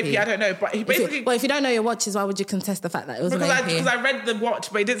 maybe it was an AP. I don't know, but he basically. If you don't know your watches, why would you contest the fact that it was an AP? Because I read the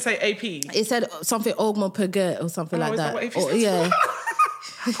watch, but it didn't say AP. It said something Augment Peugeot or something like that. What AP says?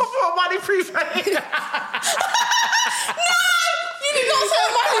 I thought money prepaid. No, you did not say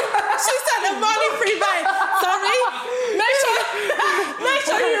money. She said the money prepaid. Sorry, Make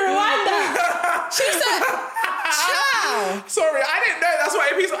sure you rewind that. She said, ciao. Sorry, I didn't know that's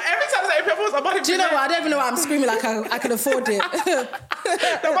what AP is. Every time I say AP, I was like, Do you know what? I don't even know why I'm screaming like I can afford it.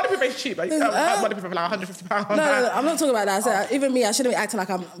 No, money people is cheap. Like, money people for like £150. No, I'm not talking about that. So even me, I shouldn't be acting like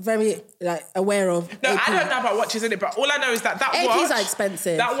I'm very like aware of. No, AP. I don't know about watches in it, but all I know is that APs watch are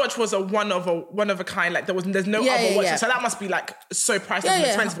expensive. That watch was a one of a kind. Like there's no other watches, so that must be like so pricey and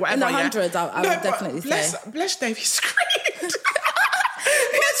expensive. Whatever, in the hundreds, I would definitely say. Bless Dave, he screamed.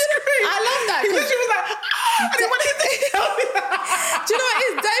 I love that. Because she was like, I didn't want to tell me that. Do you know what it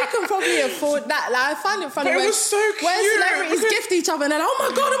is? Dave can probably afford that. Like, I find it funny But it was so cute. when celebrities gift each other and they're like, oh my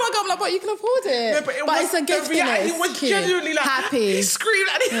God. I'm like, but you can afford it. No, but it's a gift, he was genuinely like, happy. He screamed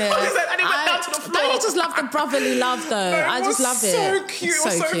and he went down to the floor. Don't you just love the brotherly love though? No, I just love it. So cute. It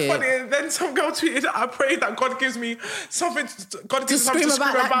was so cute. funny. And then some girl tweeted, I pray that God gives me something to scream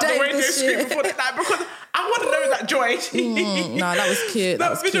about the radio scream before the night, because I want to know that joy. No, that was cute.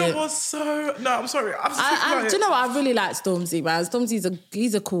 That video was so... No, I'm sorry. Do you know what? I really like Stormzy, man.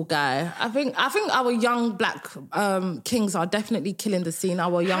 He's a cool guy. I think our young black kings are definitely killing the scene.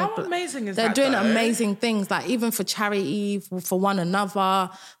 Our young... How amazing is They're that, doing though? amazing things, like even for charity, for one another,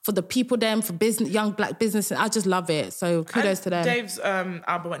 for the people, for business, young black businesses. I just love it. So kudos to them. Dave's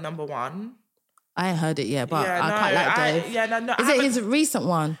album went #1. I ain't heard it yet, but I quite like Dave. Is it his recent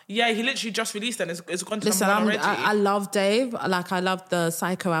one? Yeah, he literally just released it and it's gone to Listen, #1 already. I love Dave. Like, I love the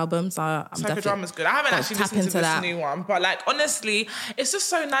Psycho albums. Psychodrama's good. I haven't actually listened to this new one, but like, honestly, it's just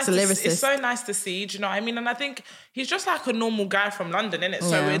so nice. It's so nice to see, do you know what I mean? And I think he's just like a normal guy from London, innit?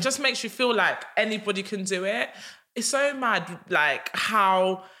 So it just makes you feel like anybody can do it. It's so mad, like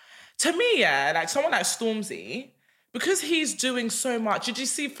how, to me, like someone like Stormzy, because he's doing so much. Did you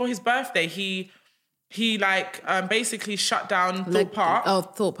see for his birthday, he basically shut down Thorpe Park. Oh,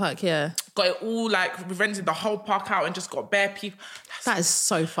 Thorpe Park, yeah. Got it all, like, rented the whole park out and just got bare people. That is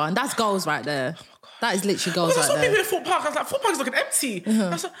so fun. That's goals right there. Oh my God. That is literally goals right there. I saw people in Thorpe Park. I was like, Thorpe Park is looking empty. I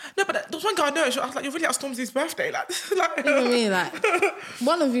was like, no, but there was one guy I know. I was like, you're really at Stormzy's birthday. Like, this is like... You know what I mean? Like,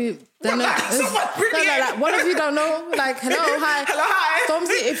 one of you... One of you don't know. Like, hello, hi. Hello, hi.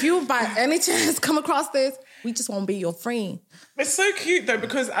 Stormzy, if you by any chance come across this, we just won't be your friend. It's so cute though,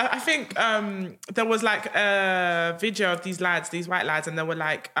 because I think there was like a video of these white lads, and they were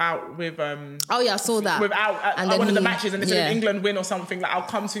like out with oh yeah, I saw that. Without one of the matches, and they said if England win or something, like I'll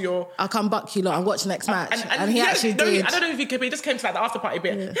come buck you lot and watch the next match. And he actually did. I don't know if he came, he just came to like the after party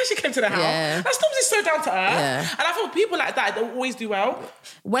bit. Yeah. He actually came to the house. Yeah. And Stormzy's so down to earth. Yeah. And I thought people like that, they always do well.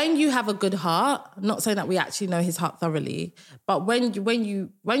 When you have a good heart, I'm not saying that we actually know his heart thoroughly, but when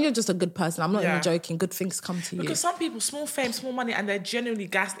you're just a good person, I'm not even joking, good things come to you. Because some people, small fame, small money, and they're genuinely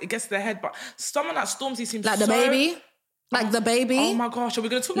gassed, it gets to their head. But someone like Stormzy seems like the baby. Like the baby. Oh my gosh, are we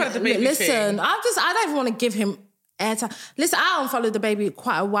going to talk about the baby Listen, thing? I don't even want to give him airtime. Listen, I unfollowed the baby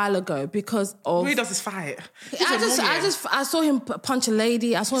quite a while ago because of... Who does this fight? I saw him punch a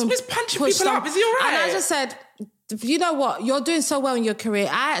lady. I saw him He's punching people up. Is he all right? And I just said... You know what? You're doing so well in your career.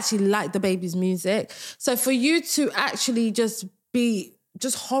 I actually like the baby's music. So for you to actually just be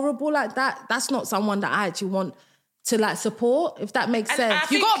just horrible like that, that's not someone that I actually want to like support, if that makes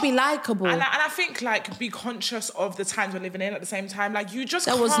sense. You gotta be likable. And I think like be conscious of the times we're living in at the same time. Like you just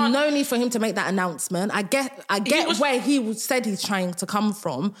There was no need for him to make that announcement. I get where he said he's trying to come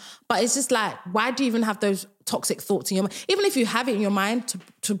from, but it's just like, why do you even have those toxic thoughts in your mind? Even if you have it in your mind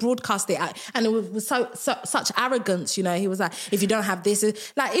to broadcast it out, and it was such arrogance, you know, he was like, if you don't have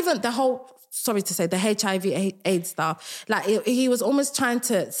this, like even the whole, sorry to say, the HIV AIDS stuff, like he was almost trying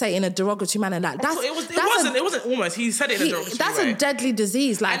to say in a derogatory manner, like it wasn't almost, he said it in a derogatory that's way. A deadly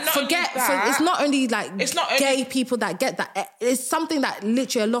disease, like it's not only like gay people that get that, it's something that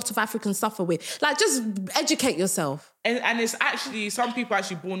literally a lot of Africans suffer with. Like just educate yourself. And it's actually, some people are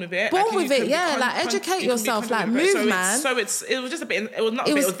actually born with it. Educate yourself, like move, man. It was just a bit, it was not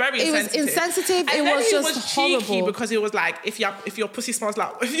a bit, it was very insensitive. It was insensitive, and it was just horrible. Cheeky because it was like, if your pussy smells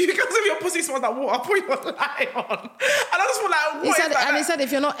like, because if your pussy smells like water, put your light on. And I just feel like, he said,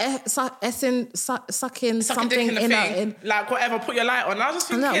 if you're not sucking something in like whatever, put your light on. And I was just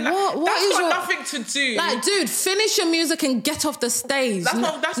thinking, that's got nothing to do. Like, dude, finish your music and get off the stage. That's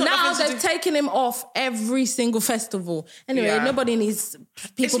not now they've taken him off every single festival. Anyway, nobody needs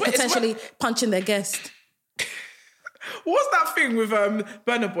people potentially punching their guest. What's that thing with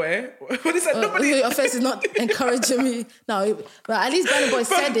Burna Boy? When he said nobody... Your face is not encouraging me. No, but at least Burna Boy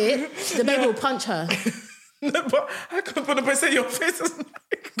said it. The baby will punch her. No, but how can Burna Boy say your face is not...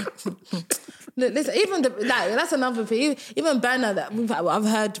 Listen, even that's another thing. Even Burna, that I've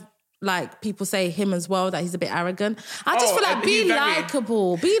heard like people say him as well, that he's a bit arrogant. I just feel like be he's very-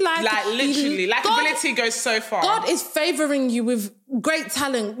 likable. Be like literally, likability goes so far. God is favouring you with great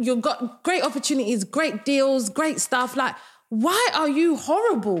talent. You've got great opportunities, great deals, great stuff. Like, why are you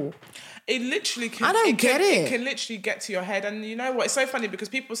horrible? It literally can. I don't get it. It can literally get to your head, and you know what? It's so funny because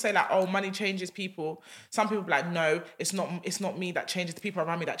people say like, "Oh, money changes people." Some people be like, "No, it's not. It's not me that changes. The people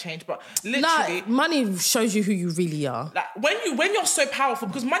around me that change." But literally, money shows you who you really are. like when you're so powerful,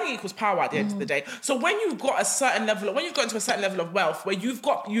 because money equals power at the end of the day. So when you've got a certain level, when you've got into a certain level of wealth, where you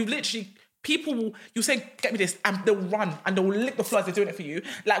literally. People, you say, get me this, and they'll run and they'll lick the floor as they're doing it for you.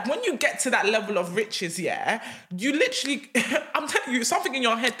 Like, when you get to that level of riches, yeah, you literally, I'm telling you, something in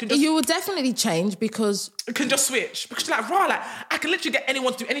your head can just... You will definitely change because... It can just switch. Because you're like, raw, like, I can literally get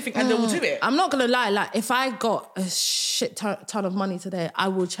anyone to do anything and they will do it. I'm not going to lie, like, if I got a shit ton of money today, I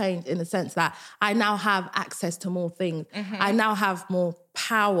will change in the sense that I now have access to more things. I now have more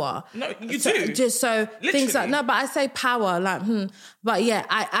power. No, you do. Just so literally. Things like, no, but I say power, like, But yeah,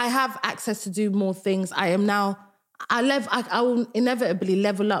 I have access to do more things. I am now, I will inevitably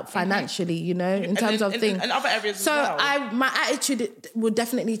level up financially, you know, in terms of things. And other areas so as well. my attitude would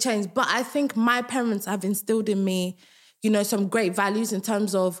definitely change. But I think my parents have instilled in me, you know, some great values in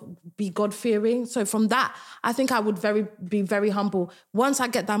terms of be God-fearing. So from that, I think I would be very humble. Once I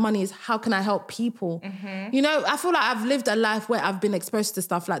get that money is how can I help people? You know, I feel like I've lived a life where I've been exposed to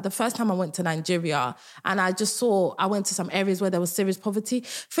stuff. Like the first time I went to Nigeria and I went to some areas where there was serious poverty.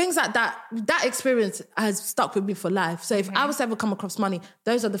 Things like that experience has stuck with me for life. So if I was to ever come across money,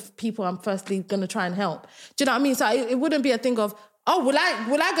 those are the people I'm firstly going to try and help. Do you know what I mean? So it wouldn't be a thing of, oh, will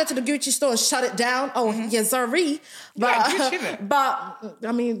I go to the Gucci store and shut it down? Oh, yes, sorry. But, Gucci, innit? But,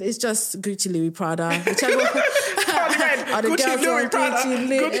 I mean, it's just Gucci, Louis, Prada. Whichever. Gucci, Louis, Prada.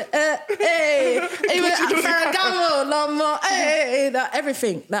 Even Ferragamo, Lomo,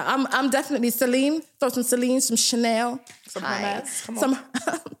 everything. Like, I'm definitely Celine. Throw some Celine, some Chanel. Some Hermes. Come on.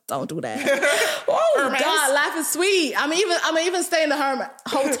 Don't do that. Oh, Hermes. God, life is sweet. I'm even stay in the Hermes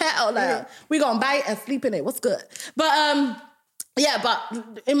hotel now. We gonna bite and sleep in it. What's good? But, yeah, but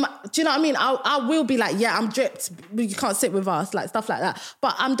do you know what I mean? I will be like, yeah, I'm dripped. You can't sit with us, like stuff like that.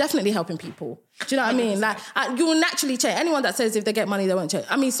 But I'm definitely helping people. Do you know what I mean? Like, you will naturally change. Anyone that says if they get money, they won't change.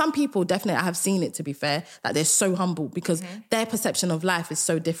 I mean, some people definitely, I have seen it, to be fair, that they're so humble because their perception of life is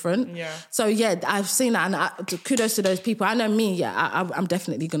so different. Yeah. So, yeah, I've seen that. And kudos to those people. I know me, yeah, I'm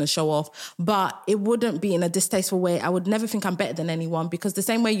definitely going to show off. But it wouldn't be in a distasteful way. I would never think I'm better than anyone because the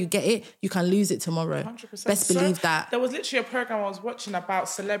same way you get it, you can lose it tomorrow. 100%. Best believe that. There was literally a program I was watching about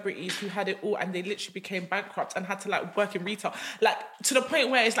celebrities who had it all and they literally became bankrupt and had to like work in retail. Like to the point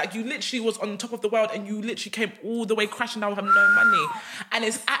where it's like you literally was on top of the world and you literally came all the way crashing down with having no money. And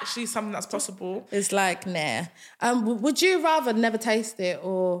it's actually something that's possible. It's like, nah. Would you rather never taste it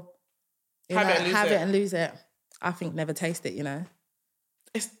or have it and lose it? I think never taste it, you know.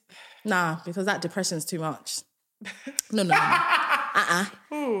 Nah, because that depression's too much. No. That's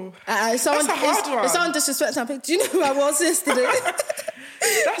a hard one. If someone disrespects something, do you know who I was yesterday?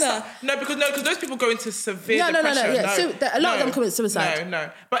 Because those people go into severe depression. Yeah. A lot of them commit suicide. No.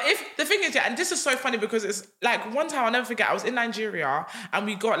 But if the thing is, yeah, and this is so funny because it's like one time I'll never forget, I was in Nigeria and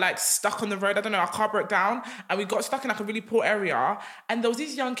we got like stuck on the road. I don't know, our car broke down and we got stuck in like a really poor area. And there was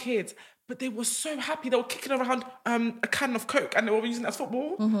these young kids, but they were so happy. They were kicking around a can of Coke and they were using it as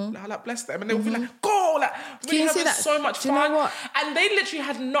football. Like, bless them. And they would be like, go! Like, really having so much fun. You know what? And they literally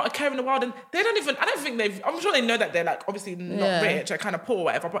had not a care in the world. And they don't even, I'm sure they know that they're like, obviously not rich or kind of poor or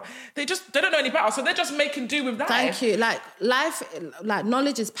whatever, but they don't know any better. So they're just making do with life. Thank you. Like, life, like,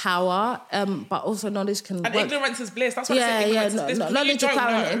 knowledge is power, but also knowledge can And work. ignorance is bliss. That's what I say. Ignorance is bliss. Knowledge is power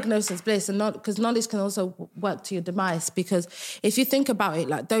and ignorance is bliss. And because knowledge can also work to your demise. Because if you think about it,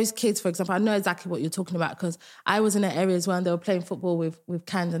 like those kids, for example, I know exactly what you're talking about because I was in the areas when they were playing football with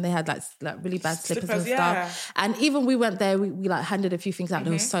cans and they had like really bad slippers and stuff. And even we went there, we like handed a few things out.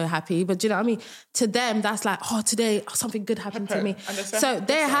 They were so happy. But do you know what I mean? To them, that's like, today something good happened to me. So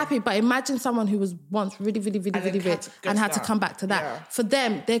they're happy. But imagine someone who was once really, really, really, really rich and had to come back to that. Yeah. For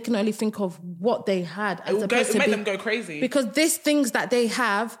them, they can only think of what they had. It will make them go crazy. Because these things that they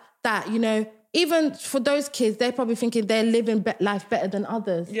have that, you know, even for those kids, they're probably thinking they're living life better than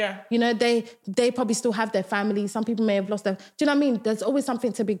others. Yeah. You know, they probably still have their family. Some people may have lost their... Do you know what I mean? There's always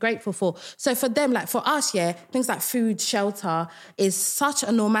something to be grateful for. So for them, like for us, yeah, things like food, shelter is such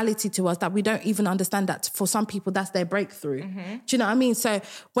a normality to us that we don't even understand that for some people, that's their breakthrough. Do you know what I mean? So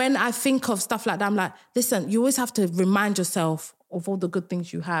when I think of stuff like that, I'm like, listen, you always have to remind yourself of all the good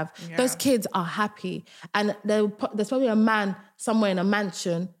things you have. Yeah. Those kids are happy. And there's probably a man somewhere in a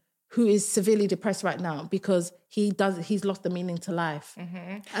mansion who is severely depressed right now because he's lost the meaning to life.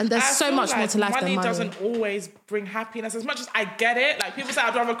 And there's so much more to life than money. Money doesn't always bring happiness. As much as I get it, like people say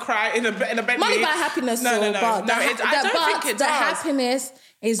I'd rather cry in a Bentley. Money buy happiness, no. But I don't think it does. The happiness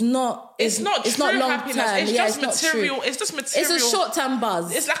is not. It's not long happiness. term. It's just material. Not it's just material. It's a short-term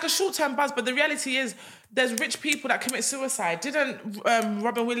buzz. It's like a short-term buzz, but the reality is there's rich people that commit suicide. Didn't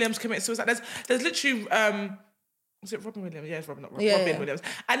Robin Williams commit suicide? There's literally... was it Robin Williams? Yeah, it's Robin Williams.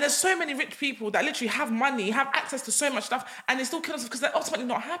 And there's so many rich people that literally have money, have access to so much stuff, and they still kill themselves because they're ultimately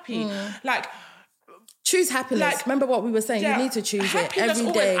not happy. Like... Choose happiness. Like, remember what we were saying? You need to choose it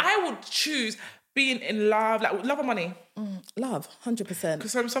every day. I would choose being in love, like love or money. Love, 100%.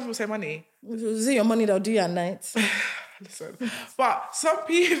 Because some people say money. Is it your money that'll do you at night? Listen, but some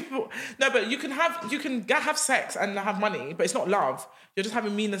people but you can have sex and have money, but it's not love. You're just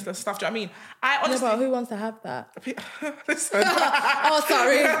having meaningless stuff. Do you know what I mean? I honestly, but who wants to have that? Listen. Oh,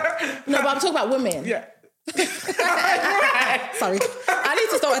 sorry. No, but I'm talking about women. Yeah. Sorry, I need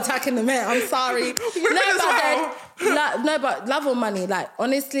to start attacking the men. I'm sorry. But love or money, like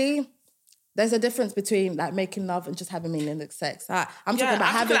honestly, there's a difference between like making love and just having meaningless sex. I'm talking about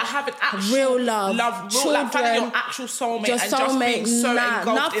having actual real love, children, like finding your actual soulmate, and just being so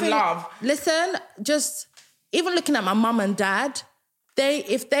engulfed in love. Listen, just even looking at my mum and dad.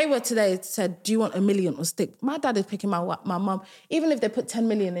 If they were today said, do you want $1 million or stick? My dad is picking my mum. Even if they put 10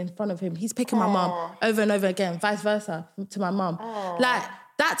 million in front of him, he's picking my mum over and over again, vice versa to my mum. Like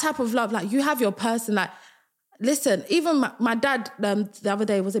that type of love, like you have your person, like, listen, even my dad, the other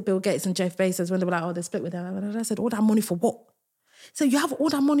day, was it Bill Gates and Jeff Bezos when they were like, they split with them. And I said, all that money for what? So you have all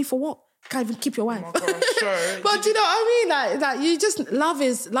that money for what? Can't even keep your wife. Oh my gosh, sure. But you know what I mean? Like you just, love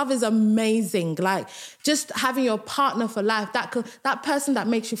is amazing. Like just having your partner for life, that person that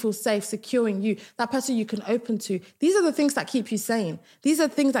makes you feel safe, securing you, that person you can open to. These are the things that keep you sane. These are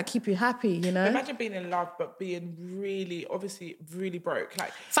the things that keep you happy, you know? Imagine being in love, but being really, obviously, really broke.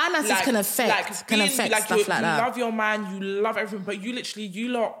 Like finances can affect stuff like that. You love your man, you love everything, but you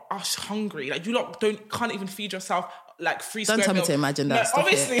lot are hungry. Like you lot can't even feed yourself. Like free. Don't tell me to imagine that. No,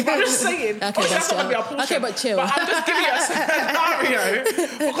 obviously, I'm just saying. Okay, that's not gonna be our portion. Okay, but chill. But I'm just giving you a scenario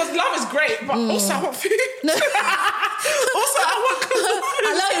because love is great, but also I want food. Also, I want.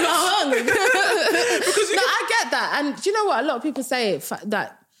 I love you, because I get that, and do you know what? A lot of people say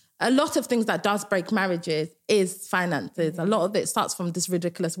that. A lot of things that does break marriages is finances. A lot of it starts from this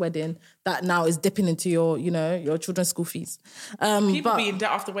ridiculous wedding that now is dipping into your children's school fees. People be in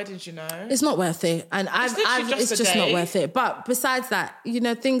debt after weddings, you know. It's not worth it. And it's just not worth it. But besides that,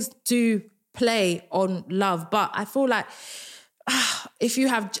 things do play on love. But I feel like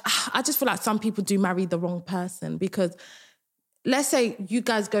I just feel like some people do marry the wrong person because let's say you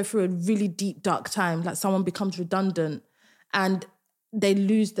guys go through a really deep, dark time, like someone becomes redundant and they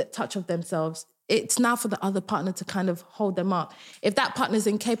lose the touch of themselves. It's now for the other partner to kind of hold them up. If that partner's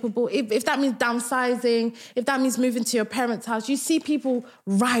incapable, if that means downsizing, if that means moving to your parents' house, you see people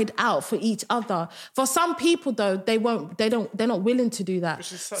ride out for each other. For some people though, they're not willing to do that.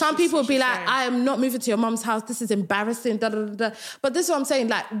 Some people will be like, I am not moving to your mom's house. This is embarrassing. Da, da, da, da. But this is what I'm saying.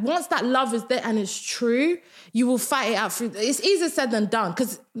 Like once that love is there and it's true, you will fight it out through. It's easier said than done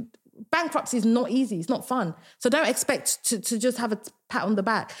because bankruptcy is not easy. It's not fun. So don't expect to just have a pat on the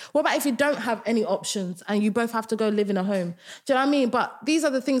back. What about if you don't have any options and you both have to go live in a home? Do you know what I mean? But these are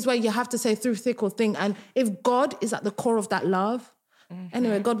the things where you have to say through thick or thin. And if God is at the core of that love,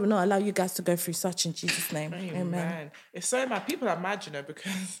 anyway, God will not allow you guys to go through such in Jesus' name. Amen. It's so mad. People are mad,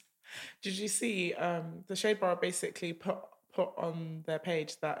 because did you see the Shade Bar basically put on their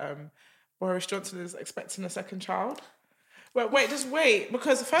page that Boris Johnson is expecting a second child? Wait, just wait.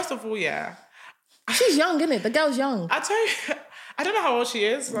 Because first of all, she's young, isn't it? The girl's young. I tell you, I don't know how old she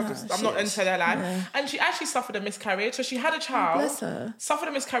is. I'm not into their life. Yeah. And she actually suffered a miscarriage. So she had a child, bless her. Suffered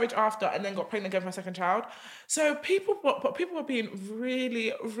a miscarriage after, and then got pregnant again for a second child. So people were being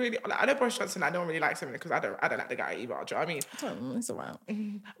really, really. Like, I know Boris Johnson. I don't really like him because I don't like the guy either. Do you know what I mean? It's alright.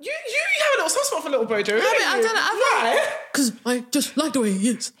 You have a little soft spot for little Bojo. I don't know. Why? Because I just like the way he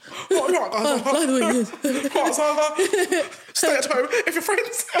is. What? I like the way he is. Stay at home. If your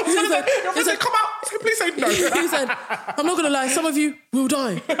friends say, come out, please say no. He said, I'm not going to lie, some of you will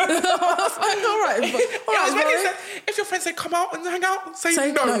die. I was like, all right. He said, if your friends say come out and hang out,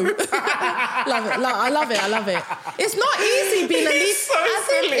 say no. I love it. It's not easy being a leader.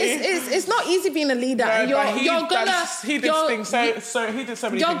 It's not easy being a leader. He did so many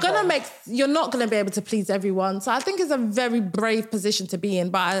things. You're not going to be able to please everyone. So I think it's a very brave position to be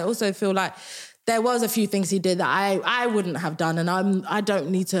in. But I also feel like there was a few things he did that I wouldn't have done, and I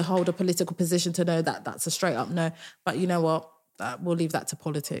don't need to hold a political position to know that that's a straight up no. But you know what? we'll leave that to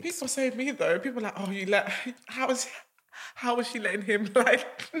politics. People say me though. People are like, oh, how was she letting him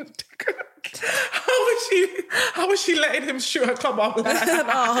like? How was she letting him shoot her club up? Like,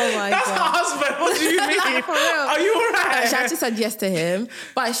 Oh my that's God. her husband. What do you mean? For real. Are you alright? She actually said yes to him,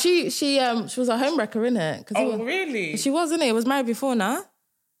 but she was a homewrecker, innit? Oh, really? She was, innit? He was married before now.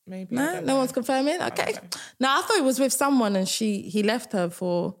 Maybe. No one's confirming. Okay. No, I thought he was with someone and he left her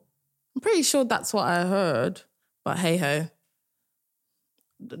for. I'm pretty sure that's what I heard, but hey ho.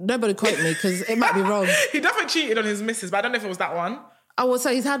 Nobody quote me because it might be wrong. He definitely cheated on his missus, but I don't know if it was that one. Oh, well,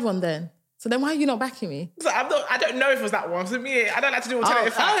 so he's had one then. So then why are you not backing me? So I don't know if it was that one. So me, I don't like to do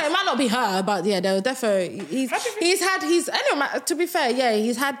alternative facts. It might not be her, but yeah, they were definitely. Anyway, to be fair, yeah,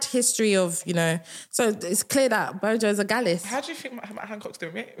 he's had history of, so it's clear that Bojo's a gallus. How do you think Matt Hancock's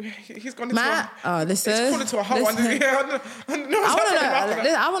doing? He's gone into Matt, listen. He's gone into a hole under the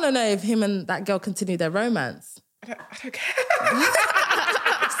I want to know if him and that girl continue their romance. I don't care.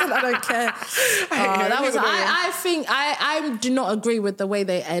 I don't care. I think I do not agree with the way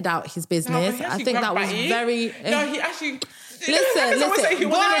they aired out his business. No, I think that was very. No, he actually. Listen. Say he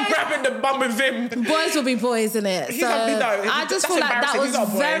wasn't even grabbing the bum with him. Boys will be boys, innit? I just feel like that was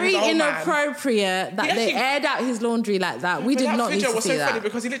very inappropriate that they aired out his laundry like that. We did not need to see that. Funny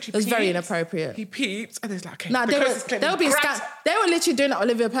because he literally. It was very inappropriate. He peeped and it's like, okay. No, they were literally doing that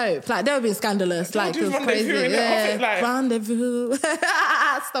Olivia Pope. Like they were being scandalous. Like it was crazy. Rendezvous.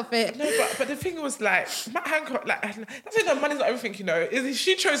 Stop it. No, but the thing was like Matt Hancock. Like that's why money's not everything.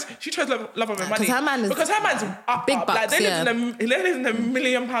 She chose love over money because her man's big bucks. Like he lives in a £1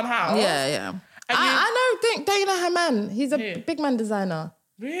 million house. Yeah. I know. Don't you know her man? He's a big man designer.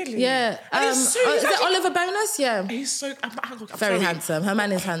 Really? Yeah. Is it Oliver Bonus? Yeah. He's so very handsome. Her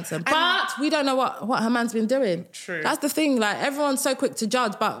man is handsome, but we don't know what her man's been doing. True. That's the thing. Like everyone's so quick to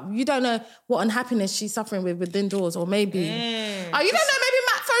judge, but you don't know what unhappiness she's suffering within doors, or maybe. You don't know. Maybe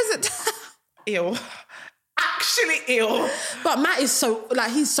Matt throws it. Ill. Actually ill. But Matt is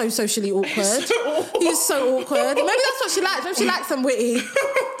he's so socially awkward. He's so awkward. Maybe that's what she likes. Maybe she likes them witty.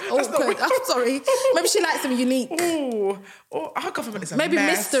 Awkward. I'm sorry. Maybe she likes them unique. Ooh. Our government is a maybe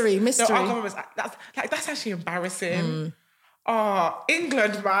mess. mystery. No, our government is that's actually embarrassing. Oh,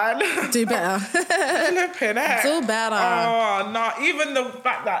 England, man. Do better. Flipping heck. Do better. Oh, no. Even the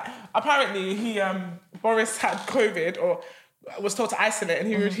fact that apparently Boris had COVID or was told to isolate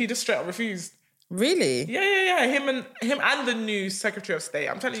and he just straight up refused. Really? Yeah. Him and the new Secretary of State.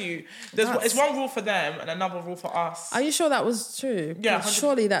 I'm telling you, it's one rule for them and another rule for us. Are you sure that was true? Yeah,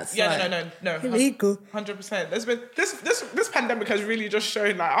 surely that's no, illegal. 100%. There's been this pandemic has really just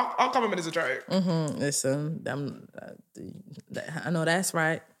shown like our government is a joke. Listen, I know that's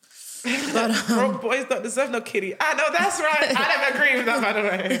right. But broke boys don't deserve no kitty. I know that's right. I don't agree with that, by the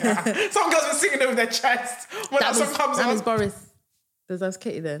way. Some girls were singing it with their chest when that song comes on. That was Boris. Deserves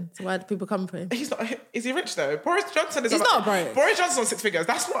kitty then. So why do people come for him? He's not. Is he rich though? Boris Johnson is. He's not broke. Boris Johnson's on 6 figures.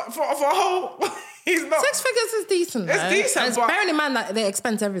 That's what for a whole. He's not. 6 figures is decent. It's decent. And bearing in mind that they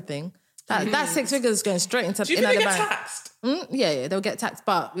expense everything. That 6 figures is going straight into. Do you think they get taxed? Yeah, they'll get taxed,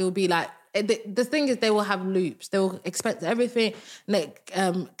 but it will be like. The thing is, they will have loops. They will expense everything. They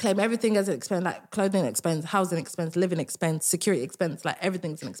claim everything as an expense, like clothing expense, housing expense, living expense, security expense. Like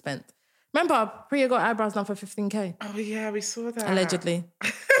everything's an expense. Remember, Priya got eyebrows done for 15k. Oh yeah, we saw that. Allegedly.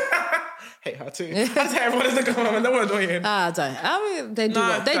 Hate her too. I say everyone is the government. No one annoying. I don't. I mean, they do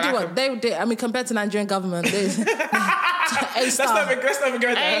what they do. I mean, compared to Nigerian government, let's not even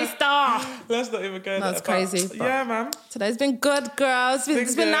go there. A-star. Let's not even go there. That's crazy. Yeah, man. Today's been good, girls.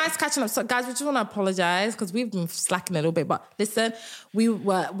 It's been nice catching up. So, guys, we just want to apologise because we've been slacking a little bit. But listen, we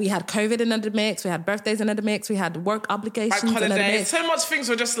had COVID in the mix. We had birthdays in the mix. We had work obligations in the mix. So much things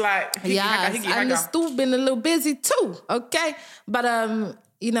were just like and it's still been a little busy too. Okay, but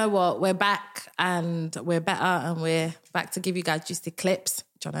you know what? We're back and we're better and we're back to give you guys juicy clips.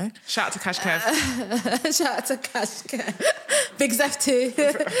 Do you know? Shout out to Cash Kev. Shout out to Cash Kev. Big Zeph too.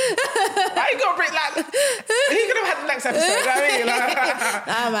 Why you got to bring like... He could have had the next episode, you know what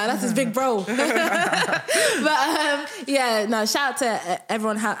I mean? Man, that's his big bro. But shout out to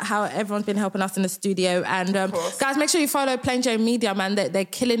everyone, how everyone's been helping us in the studio. And guys, make sure you follow Plain Jane Media, man. They're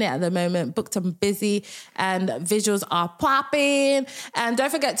killing it at the moment. Booked and busy and visuals are popping. And don't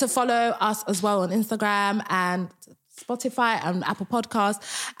forget to follow us as well on Instagram and Spotify and Apple Podcasts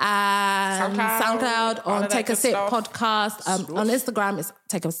and SoundCloud on Take a Sip Podcast. On Instagram, it's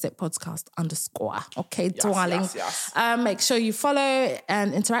Take a Sip Podcast _. Okay, darlings. Yes. Make sure you follow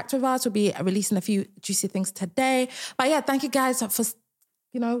and interact with us. We'll be releasing a few juicy things today. But yeah, thank you guys for,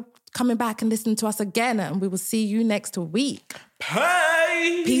 coming back and listening to us again. And we will see you next week.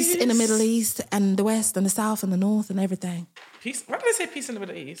 Peace. Peace in the Middle East and the West and the South and the North and everything. Peace. Why did I say peace in the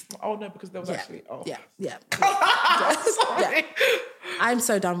Middle East? Oh no, because there was actually. Oh. Yeah. Sorry. I'm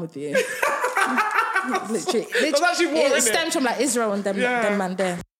so done with you. Literally. There's actually war, it innit? stems from like Israel and them man there.